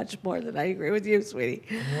panel much more than I agree with you, sweetie.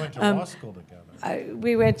 And we went to law school together.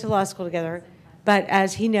 We went to law school together. But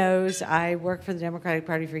as he knows, I worked for the Democratic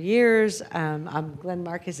Party for years. I'm Glenn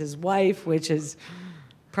Marcus's wife, which is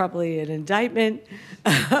probably an indictment.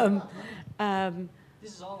 This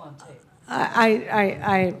is all on tape.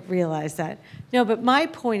 I realize that. No, but my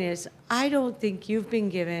point is, I don't think you've been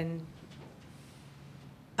given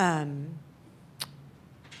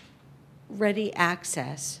ready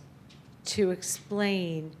access to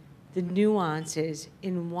explain the nuances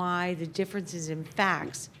in why the differences in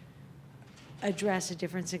facts address a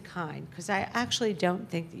difference in kind, because I actually don't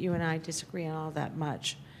think that you and I disagree on all that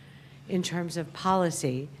much in terms of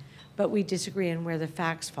policy, but we disagree on where the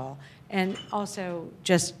facts fall. And also,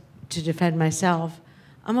 just to defend myself,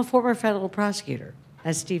 I'm a former federal prosecutor,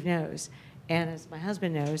 as Steve knows, and as my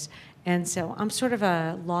husband knows, and so I'm sort of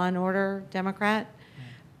a law and order Democrat,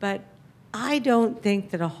 but I don't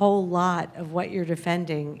think that a whole lot of what you're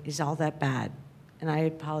defending is all that bad. And I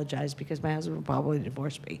apologize because my husband will probably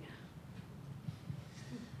divorce me.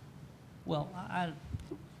 Well,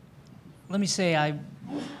 let me say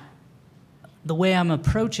the way I'm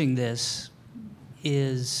approaching this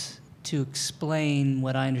is to explain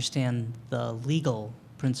what I understand the legal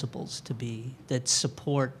principles to be that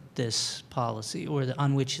support this policy or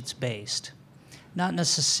on which it's based. Not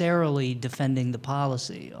necessarily defending the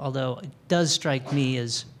policy, although it does strike me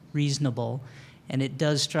as reasonable, and it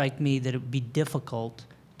does strike me that it would be difficult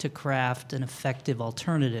to craft an effective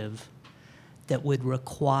alternative that would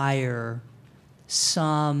require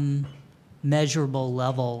some measurable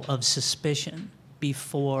level of suspicion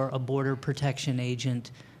before a border protection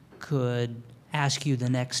agent could ask you the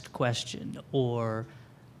next question or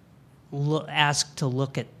ask to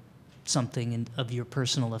look at something of your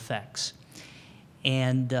personal effects.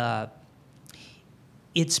 And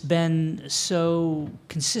it's been so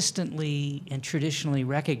consistently and traditionally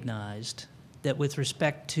recognized that with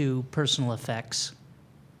respect to personal effects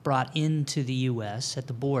brought into the U.S. at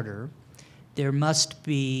the border, there must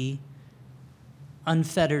be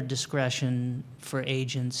unfettered discretion for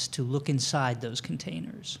agents to look inside those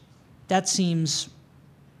containers. That seems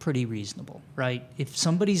pretty reasonable, right? If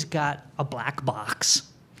somebody's got a black box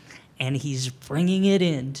and he's bringing it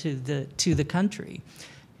into the country,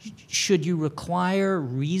 should you require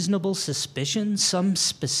reasonable suspicion, some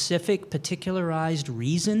specific particularized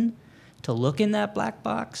reason to look in that black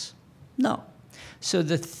box? No. So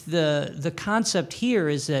the concept here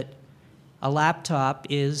is that a laptop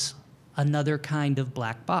is another kind of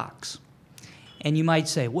black box. And you might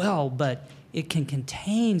say, well, but it can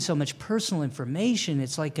contain so much personal information.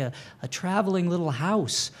 It's like a traveling little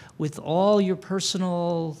house with all your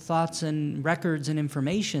personal thoughts and records and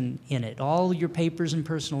information in it, all your papers and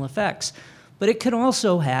personal effects. But it could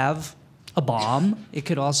also have a bomb. It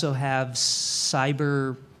could also have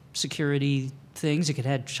cyber security things. It could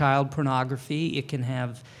have child pornography. It can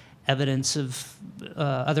have evidence of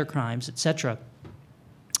other crimes, etc.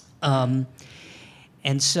 And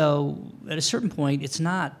so at a certain point, it's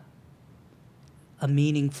not a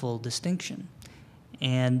meaningful distinction.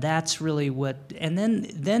 And that's really what, and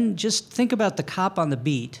then just think about the cop on the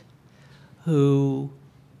beat who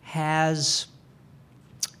is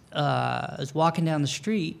walking down the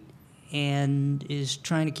street and is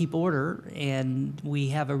trying to keep order, and we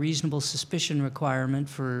have a reasonable suspicion requirement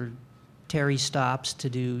for Terry stops to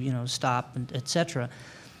do, stop, and et cetera.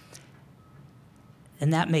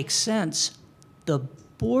 And that makes sense. The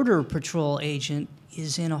Border Patrol agent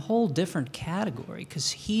is in a whole different category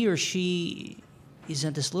because he or she is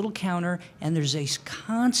at this little counter and there's a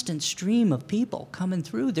constant stream of people coming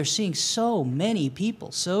through. They're seeing so many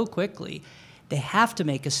people so quickly. They have to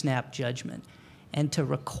make a snap judgment. And to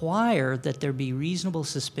require that there be reasonable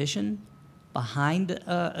suspicion behind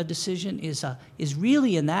a decision is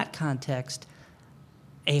really, in that context,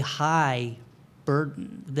 a high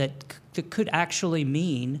burden that could actually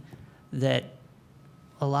mean that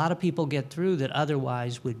a lot of people get through that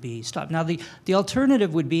otherwise would be stopped. Now, the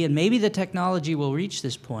alternative would be, and maybe the technology will reach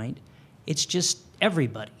this point, it's just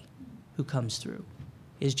everybody who comes through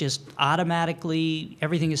is just automatically,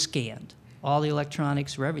 everything is scanned, all the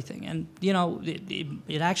electronics or everything. And,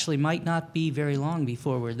 it actually might not be very long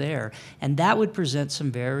before we're there. And that would present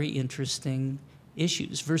some very interesting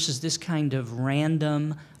issues versus this kind of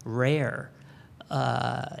random, rare,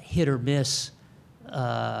 hit or miss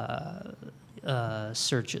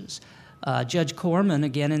searches. Judge Corman,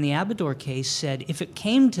 again in the Abador case, said if it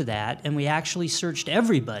came to that and we actually searched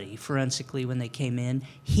everybody forensically when they came in,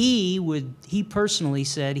 he personally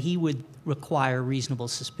said he would require reasonable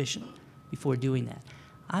suspicion before doing that.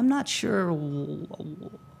 I'm not sure,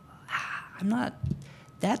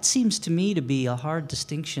 that seems to me to be a hard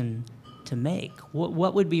distinction to make.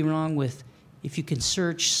 What would be wrong with, if you can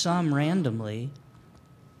search some randomly,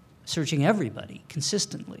 searching everybody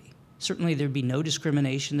consistently? Certainly there'd be no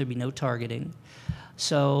discrimination, there'd be no targeting.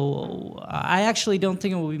 So I actually don't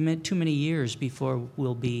think it will be too many years before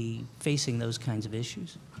we'll be facing those kinds of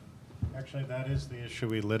issues. Actually, that is the issue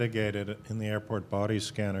we litigated in the airport body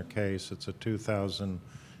scanner case. It's a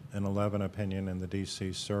 2011 opinion in the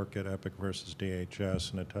D.C. Circuit, Epic versus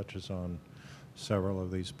DHS, and it touches on several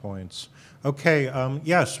of these points. Okay,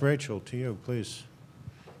 yes, Rachel, to you, please.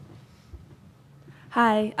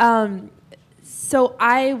 Hi. So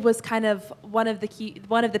I was kind of one of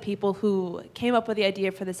the people who came up with the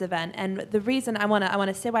idea for this event, and the reason I want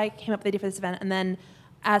to say why I came up with the idea for this event, and then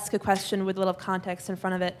ask a question with a little context in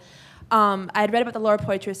front of it. I had read about the Laura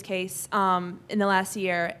Poitras case in the last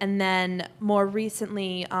year, and then more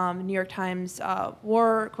recently, New York Times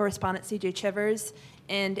war correspondent C.J. Chivers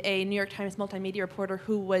and a New York Times multimedia reporter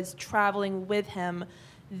who was traveling with him.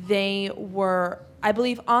 They were, I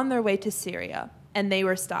believe, on their way to Syria, and they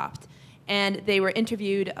were stopped. And they were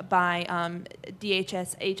interviewed by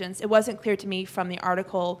DHS agents. It wasn't clear to me from the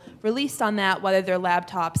article released on that whether their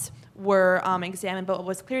laptops were examined, but what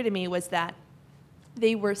was clear to me was that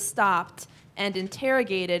they were stopped and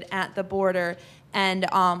interrogated at the border. And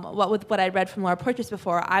what I read from Laura Poitras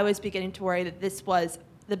before, I was beginning to worry that this was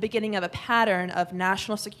the beginning of a pattern of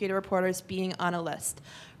national security reporters being on a list,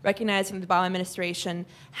 recognizing the Obama administration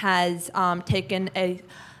has taken a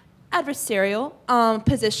adversarial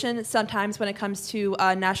position sometimes when it comes to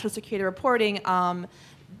national security reporting.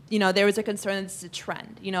 There was a concern that this is a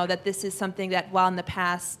trend, that this is something that while in the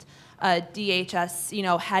past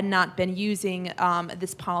DHS, had not been using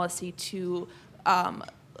this policy to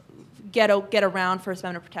get around First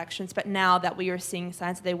Amendment protections, but now that we are seeing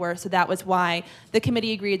signs that they were, so that was why the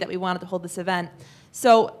committee agreed that we wanted to hold this event.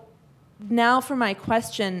 So now for my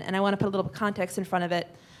question, and I want to put a little context in front of it.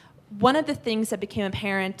 One of the things that became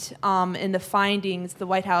apparent in the findings, the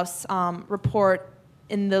White House report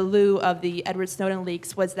in the lieu of the Edward Snowden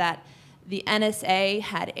leaks, was that the NSA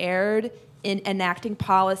had erred in enacting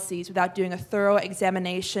policies without doing a thorough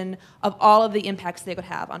examination of all of the impacts they could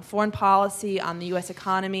have on foreign policy, on the U.S.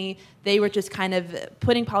 economy. They were just kind of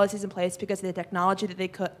putting policies in place because of the technology that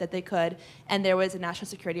they could, and there was a national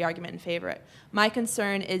security argument in favor of it. My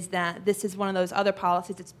concern is that this is one of those other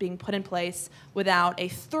policies that's being put in place without a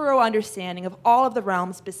thorough understanding of all of the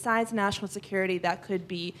realms besides national security that could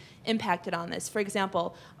be impacted on this. For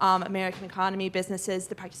example, American economy, businesses,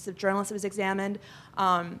 the practice of journalism was examined.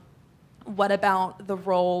 What about the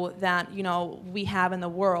role that we have in the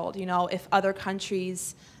world? If other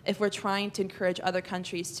countries, if we're trying to encourage other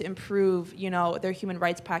countries to improve, their human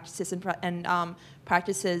rights practices and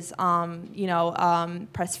practices,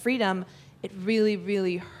 press freedom, it really,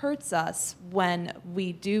 really hurts us when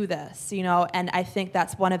we do this, you know, and I think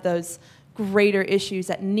that's one of those greater issues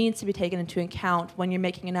that needs to be taken into account when you're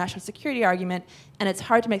making a national security argument, and it's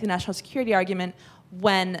hard to make the national security argument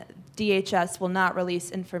when DHS will not release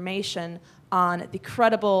information on the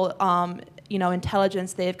credible, you know,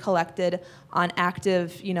 intelligence they've collected on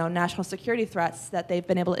active, you know, national security threats that they've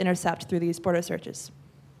been able to intercept through these border searches.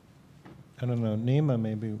 I don't know, Nima,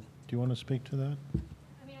 maybe, do you want to speak to that?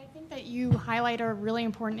 I mean, I think that you highlight a really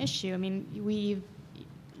important issue. I mean,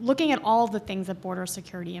 looking at all the things that border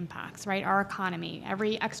security impacts, right? Our economy.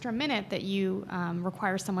 Every extra minute that you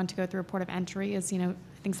require someone to go through a port of entry is, you know,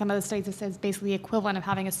 I think some of the studies have said is basically the equivalent of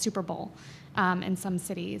having a Super Bowl in some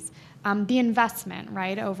cities. The investment,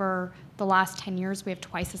 right? Over the last 10 years, we have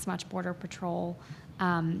twice as much Border Patrol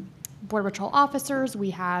officers. We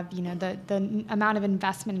have, you know, the amount of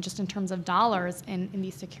investment just in terms of dollars in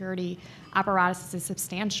these security apparatuses is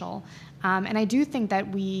substantial. And I do think that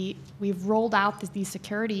we've rolled out these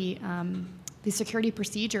security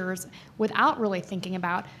procedures without really thinking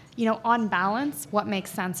about, you know, on balance, what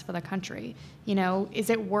makes sense for the country. You know,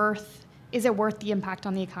 is it worth the impact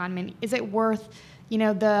on the economy? Is it worth, you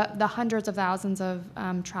know, the hundreds of thousands of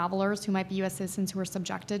travelers who might be U.S. citizens who are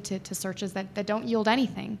subjected to searches that don't yield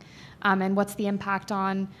anything? And what's the impact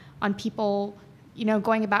on people, you know,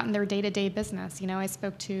 going about in their day-to-day business? You know, I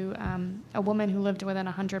spoke to a woman who lived within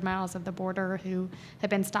 100 miles of the border who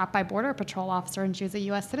had been stopped by a Border Patrol officer, and she was a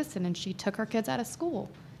U.S. citizen, and she took her kids out of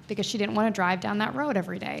school because she didn't want to drive down that road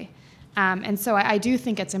every day. And so I do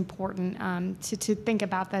think it's important to think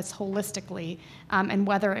about this holistically and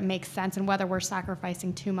whether it makes sense and whether we're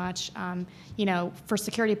sacrificing too much, you know, for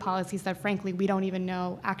security policies that, frankly, we don't even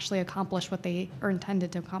know actually accomplish what they are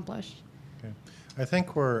intended to accomplish. Okay. I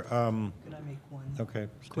think we're... Could I make one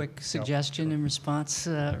quick suggestion in response,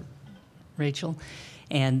 Rachel?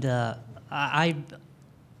 And I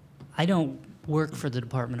don't work for the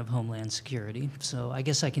Department of Homeland Security, so I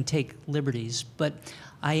guess I can take liberties, but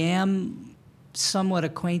I am somewhat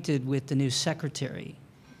acquainted with the new Secretary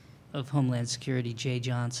of Homeland Security, Jay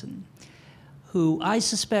Johnson, who I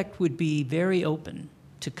suspect would be very open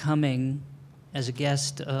to coming as a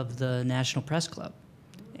guest of the National Press Club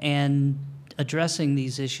and addressing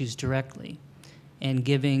these issues directly and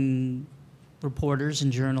giving reporters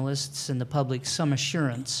and journalists and the public some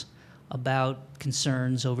assurance about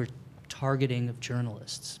concerns over targeting of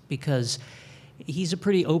journalists, because he's a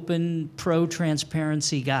pretty open,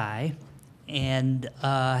 pro-transparency guy and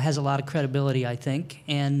has a lot of credibility, I think,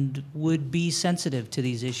 and would be sensitive to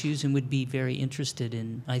these issues and would be very interested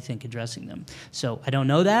in, I think, addressing them. So I don't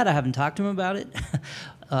know that. I haven't talked to him about it.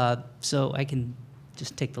 So I can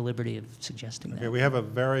just take the liberty of suggesting that. Okay, we have a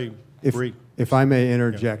very brief... If I may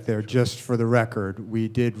interject there, just for the record, we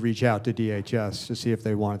did reach out to DHS to see if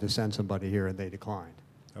they wanted to send somebody here, and they declined.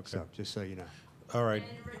 Okay. So just so you know. All right. I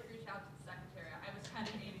didn't reach out to the Secretary. I was kind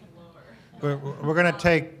of aiming lower. We're going to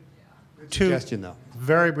take two Suggestion, though.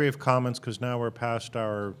 very brief comments because now we're past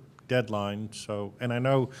our deadline. So, and I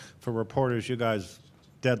know for reporters, you guys,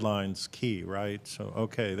 deadline's key, right? So,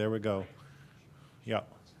 okay, there we go. Yeah.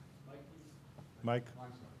 Mike?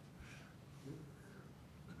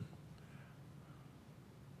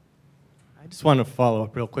 I just want to follow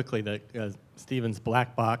up real quickly that Stephen's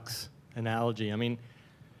black box analogy. I mean,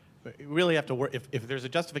 you really have to work, if there's a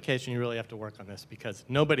justification, you really have to work on this, because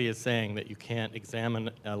nobody is saying that you can't examine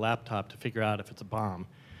a laptop to figure out if it's a bomb.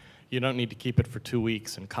 You don't need to keep it for 2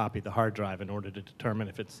 weeks and copy the hard drive in order to determine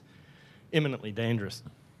if it's imminently dangerous.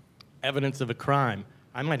 Evidence of a crime.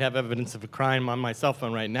 I might have evidence of a crime on my cell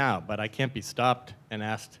phone right now, but I can't be stopped and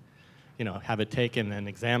asked, you know, have it taken and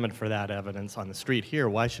examined for that evidence on the street here.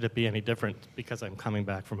 Why should it be any different because I'm coming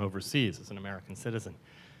back from overseas as an American citizen?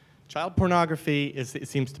 Child pornography it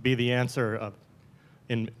seems to be the answer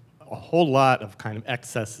in a whole lot of kind of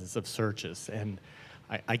excesses of searches. And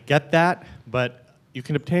I get that, but you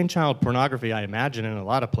can obtain child pornography, I imagine, in a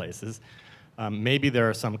lot of places. Maybe there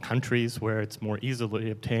are some countries where it's more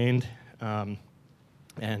easily obtained,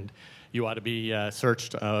 and you ought to be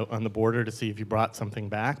searched on the border to see if you brought something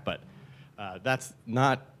back, but that's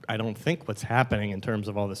not, I don't think, what's happening in terms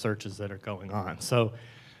of all the searches that are going on. So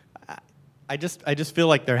I just feel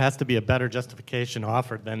like there has to be a better justification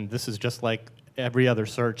offered than this is just like every other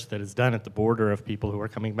search that is done at the border of people who are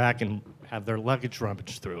coming back and have their luggage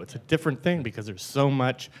rummaged through. It's a different thing because there's so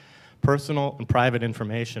much personal and private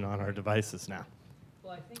information on our devices now.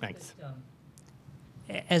 Well, I think Thanks.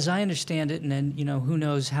 That, as I understand it, and then, you know, who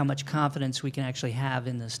knows how much confidence we can actually have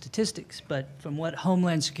in the statistics, but from what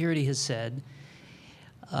Homeland Security has said,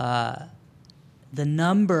 the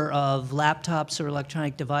number of laptops or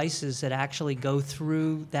electronic devices that actually go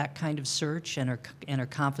through that kind of search and are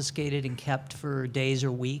confiscated and kept for days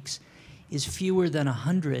or weeks is fewer than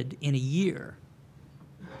 100 in a year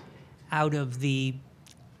out of the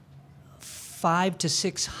 500 to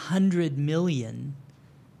 600 million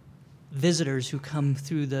visitors who come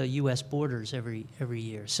through the U.S. borders every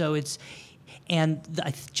year. So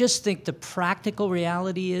I just think the practical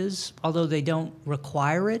reality is, although they don't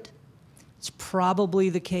require it, it's probably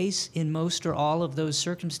the case in most or all of those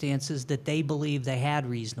circumstances that they believe they had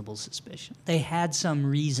reasonable suspicion. They had some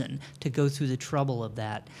reason to go through the trouble of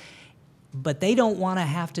that. But they don't want to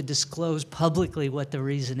have to disclose publicly what the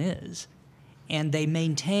reason is. And they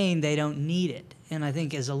maintain they don't need it. And I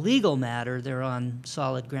think as a legal matter, they're on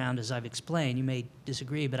solid ground, as I've explained. You may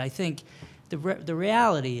disagree, but I think the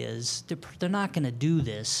reality is they're not going to do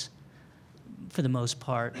this for the most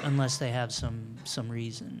part, unless they have some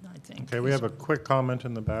reason, I think. Okay, we have a quick comment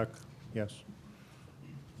in the back. Yes.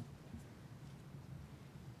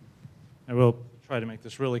 I will try to make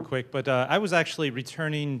this really quick, but I was actually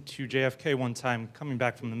returning to JFK one time, coming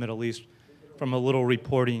back from the Middle East from a little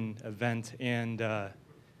reporting event, and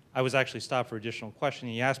I was actually stopped for additional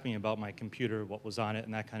questioning. He asked me about my computer, what was on it,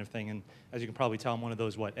 and that kind of thing, and as you can probably tell, I'm one of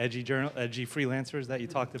those, edgy freelancers that you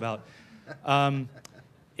talked about.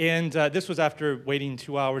 And this was after waiting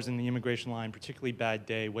 2 hours in the immigration line, particularly bad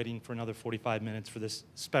day, waiting for another 45 minutes for this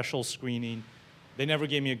special screening. They never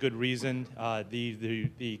gave me a good reason.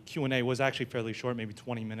 The Q&A was actually fairly short, maybe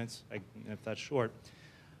 20 minutes, if that's short.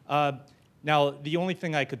 Now, the only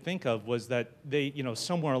thing I could think of was that they,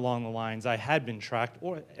 somewhere along the lines, I had been tracked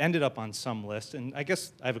or ended up on some list. And I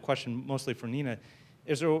guess I have a question mostly for Nina.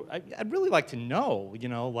 I'd really like to know,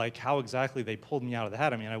 like how exactly they pulled me out of the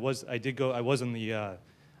hat. I mean, I was in the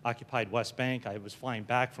occupied West Bank. I was flying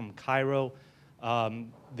back from Cairo.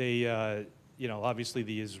 Obviously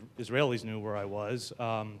the Israelis knew where I was.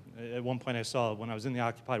 At one point I saw, when I was in the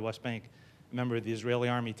occupied West Bank, I remember the Israeli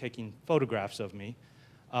army taking photographs of me.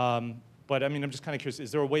 But I mean, I'm just kind of curious,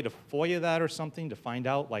 is there a way to FOIA that or something to find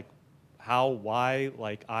out like how, why,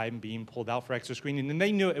 like I'm being pulled out for extra screening? And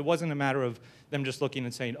they knew it wasn't a matter of them just looking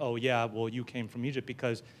and saying, oh yeah, well you came from Egypt,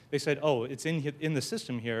 because they said, oh, it's in the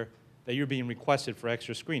system here that you're being requested for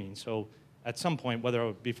extra screening. So at some point,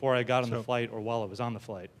 whether before I got on the flight or while I was on the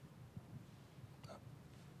flight.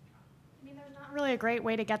 I mean, there's not really a great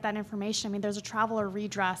way to get that information. I mean, there's a traveler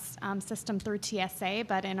redress system through TSA,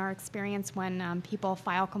 but in our experience, when people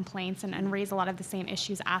file complaints and raise a lot of the same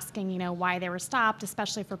issues, asking, why they were stopped,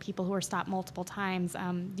 especially for people who were stopped multiple times,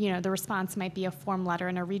 the response might be a form letter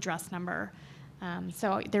and a redress number.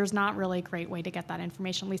 So there's not really a great way to get that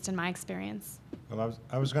information, at least in my experience. Well,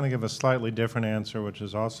 I was going to give a slightly different answer, which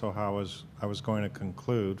is also how I was going to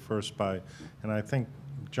conclude first and I think,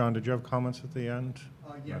 John, did you have comments at the end?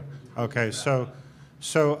 Yeah. Okay, so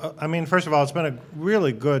I mean, first of all, it's been a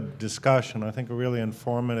really good discussion. I think a really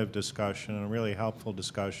informative discussion and a really helpful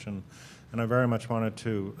discussion. And I very much wanted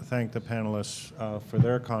to thank the panelists for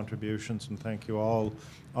their contributions, and thank you all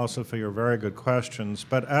also for your very good questions.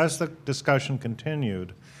 But as the discussion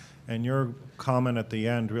continued, and your comment at the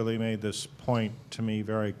end really made this point to me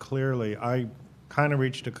very clearly, I kind of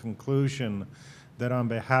reached a conclusion that on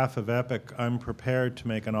behalf of EPIC, I'm prepared to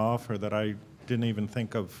make an offer that I didn't even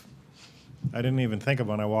think of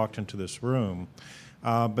when I walked into this room.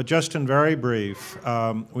 But just in very brief,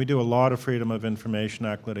 we do a lot of Freedom of Information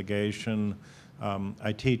Act litigation.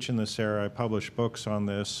 I teach in this area, I publish books on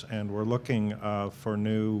this, and we're looking for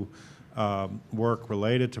new work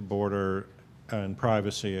related to border and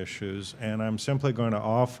privacy issues. And I'm simply going to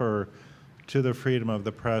offer to the Freedom of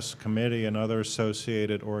the Press Committee and other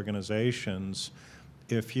associated organizations,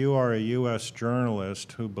 if you are a U.S.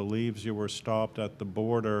 journalist who believes you were stopped at the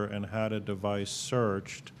border and had a device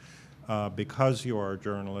searched, because you are a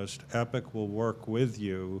journalist, EPIC will work with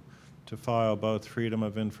you to file both Freedom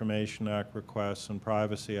of Information Act requests and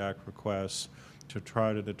Privacy Act requests to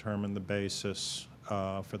try to determine the basis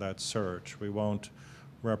for that search. We won't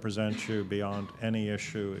represent you beyond any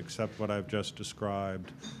issue except what I've just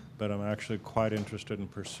described, but I'm actually quite interested in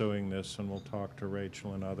pursuing this, and we'll talk to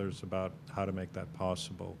Rachel and others about how to make that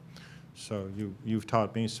possible. So you've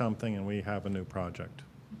taught me something, and we have a new project.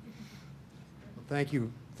 Well, thank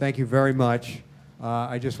you. Thank you very much.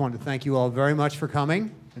 I just want to thank you all very much for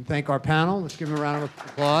coming, and thank our panel. Let's give them a round of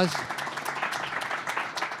applause.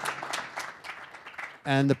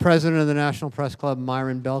 And the president of the National Press Club,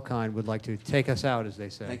 Myron Belkind, would like to take us out, as they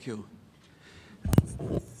say. Thank you.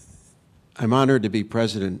 I'm honored to be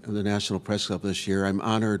president of the National Press Club this year. I'm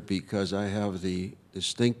honored because I have the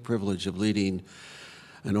distinct privilege of leading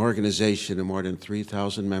an organization of more than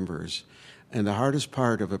 3,000 members And the hardest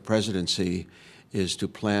part of a presidency is to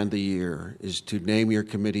plan the year, is to name your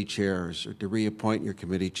committee chairs, or to reappoint your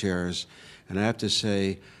committee chairs. And I have to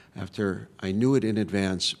say, after I knew it in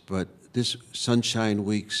advance, but this Sunshine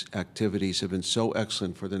Week's activities have been so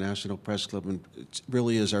excellent for the National Press Club, and it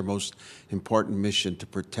really is our most important mission to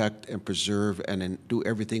protect and preserve and do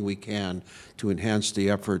everything we can to enhance the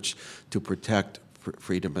efforts to protect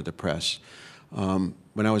freedom of the press.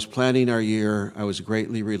 When I was planning our year, I was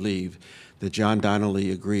greatly relieved that John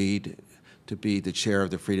Donnelly agreed to be the chair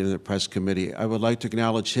of the Freedom of the Press Committee. I would like to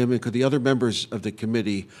acknowledge him, and could the other members of the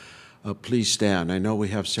committee please stand? I know we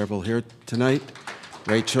have several here tonight.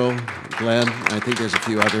 Rachel, Glenn, I think there's a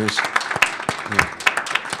few others. Yeah.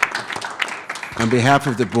 On behalf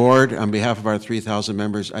of the board, on behalf of our 3,000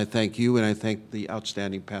 members, I thank you, and I thank the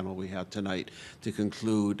outstanding panel we have tonight to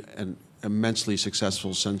conclude an immensely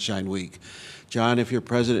successful Sunshine Week. John, if you're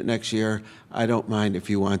president next year, I don't mind if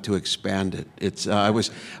you want to expand it.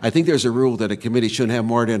 I think there's a rule that a committee shouldn't have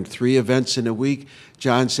more than 3 events in a week.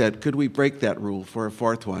 John said, could we break that rule for a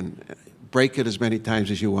 4th one? Break it as many times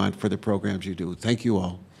as you want for the programs you do. Thank you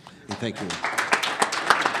all, and thank you.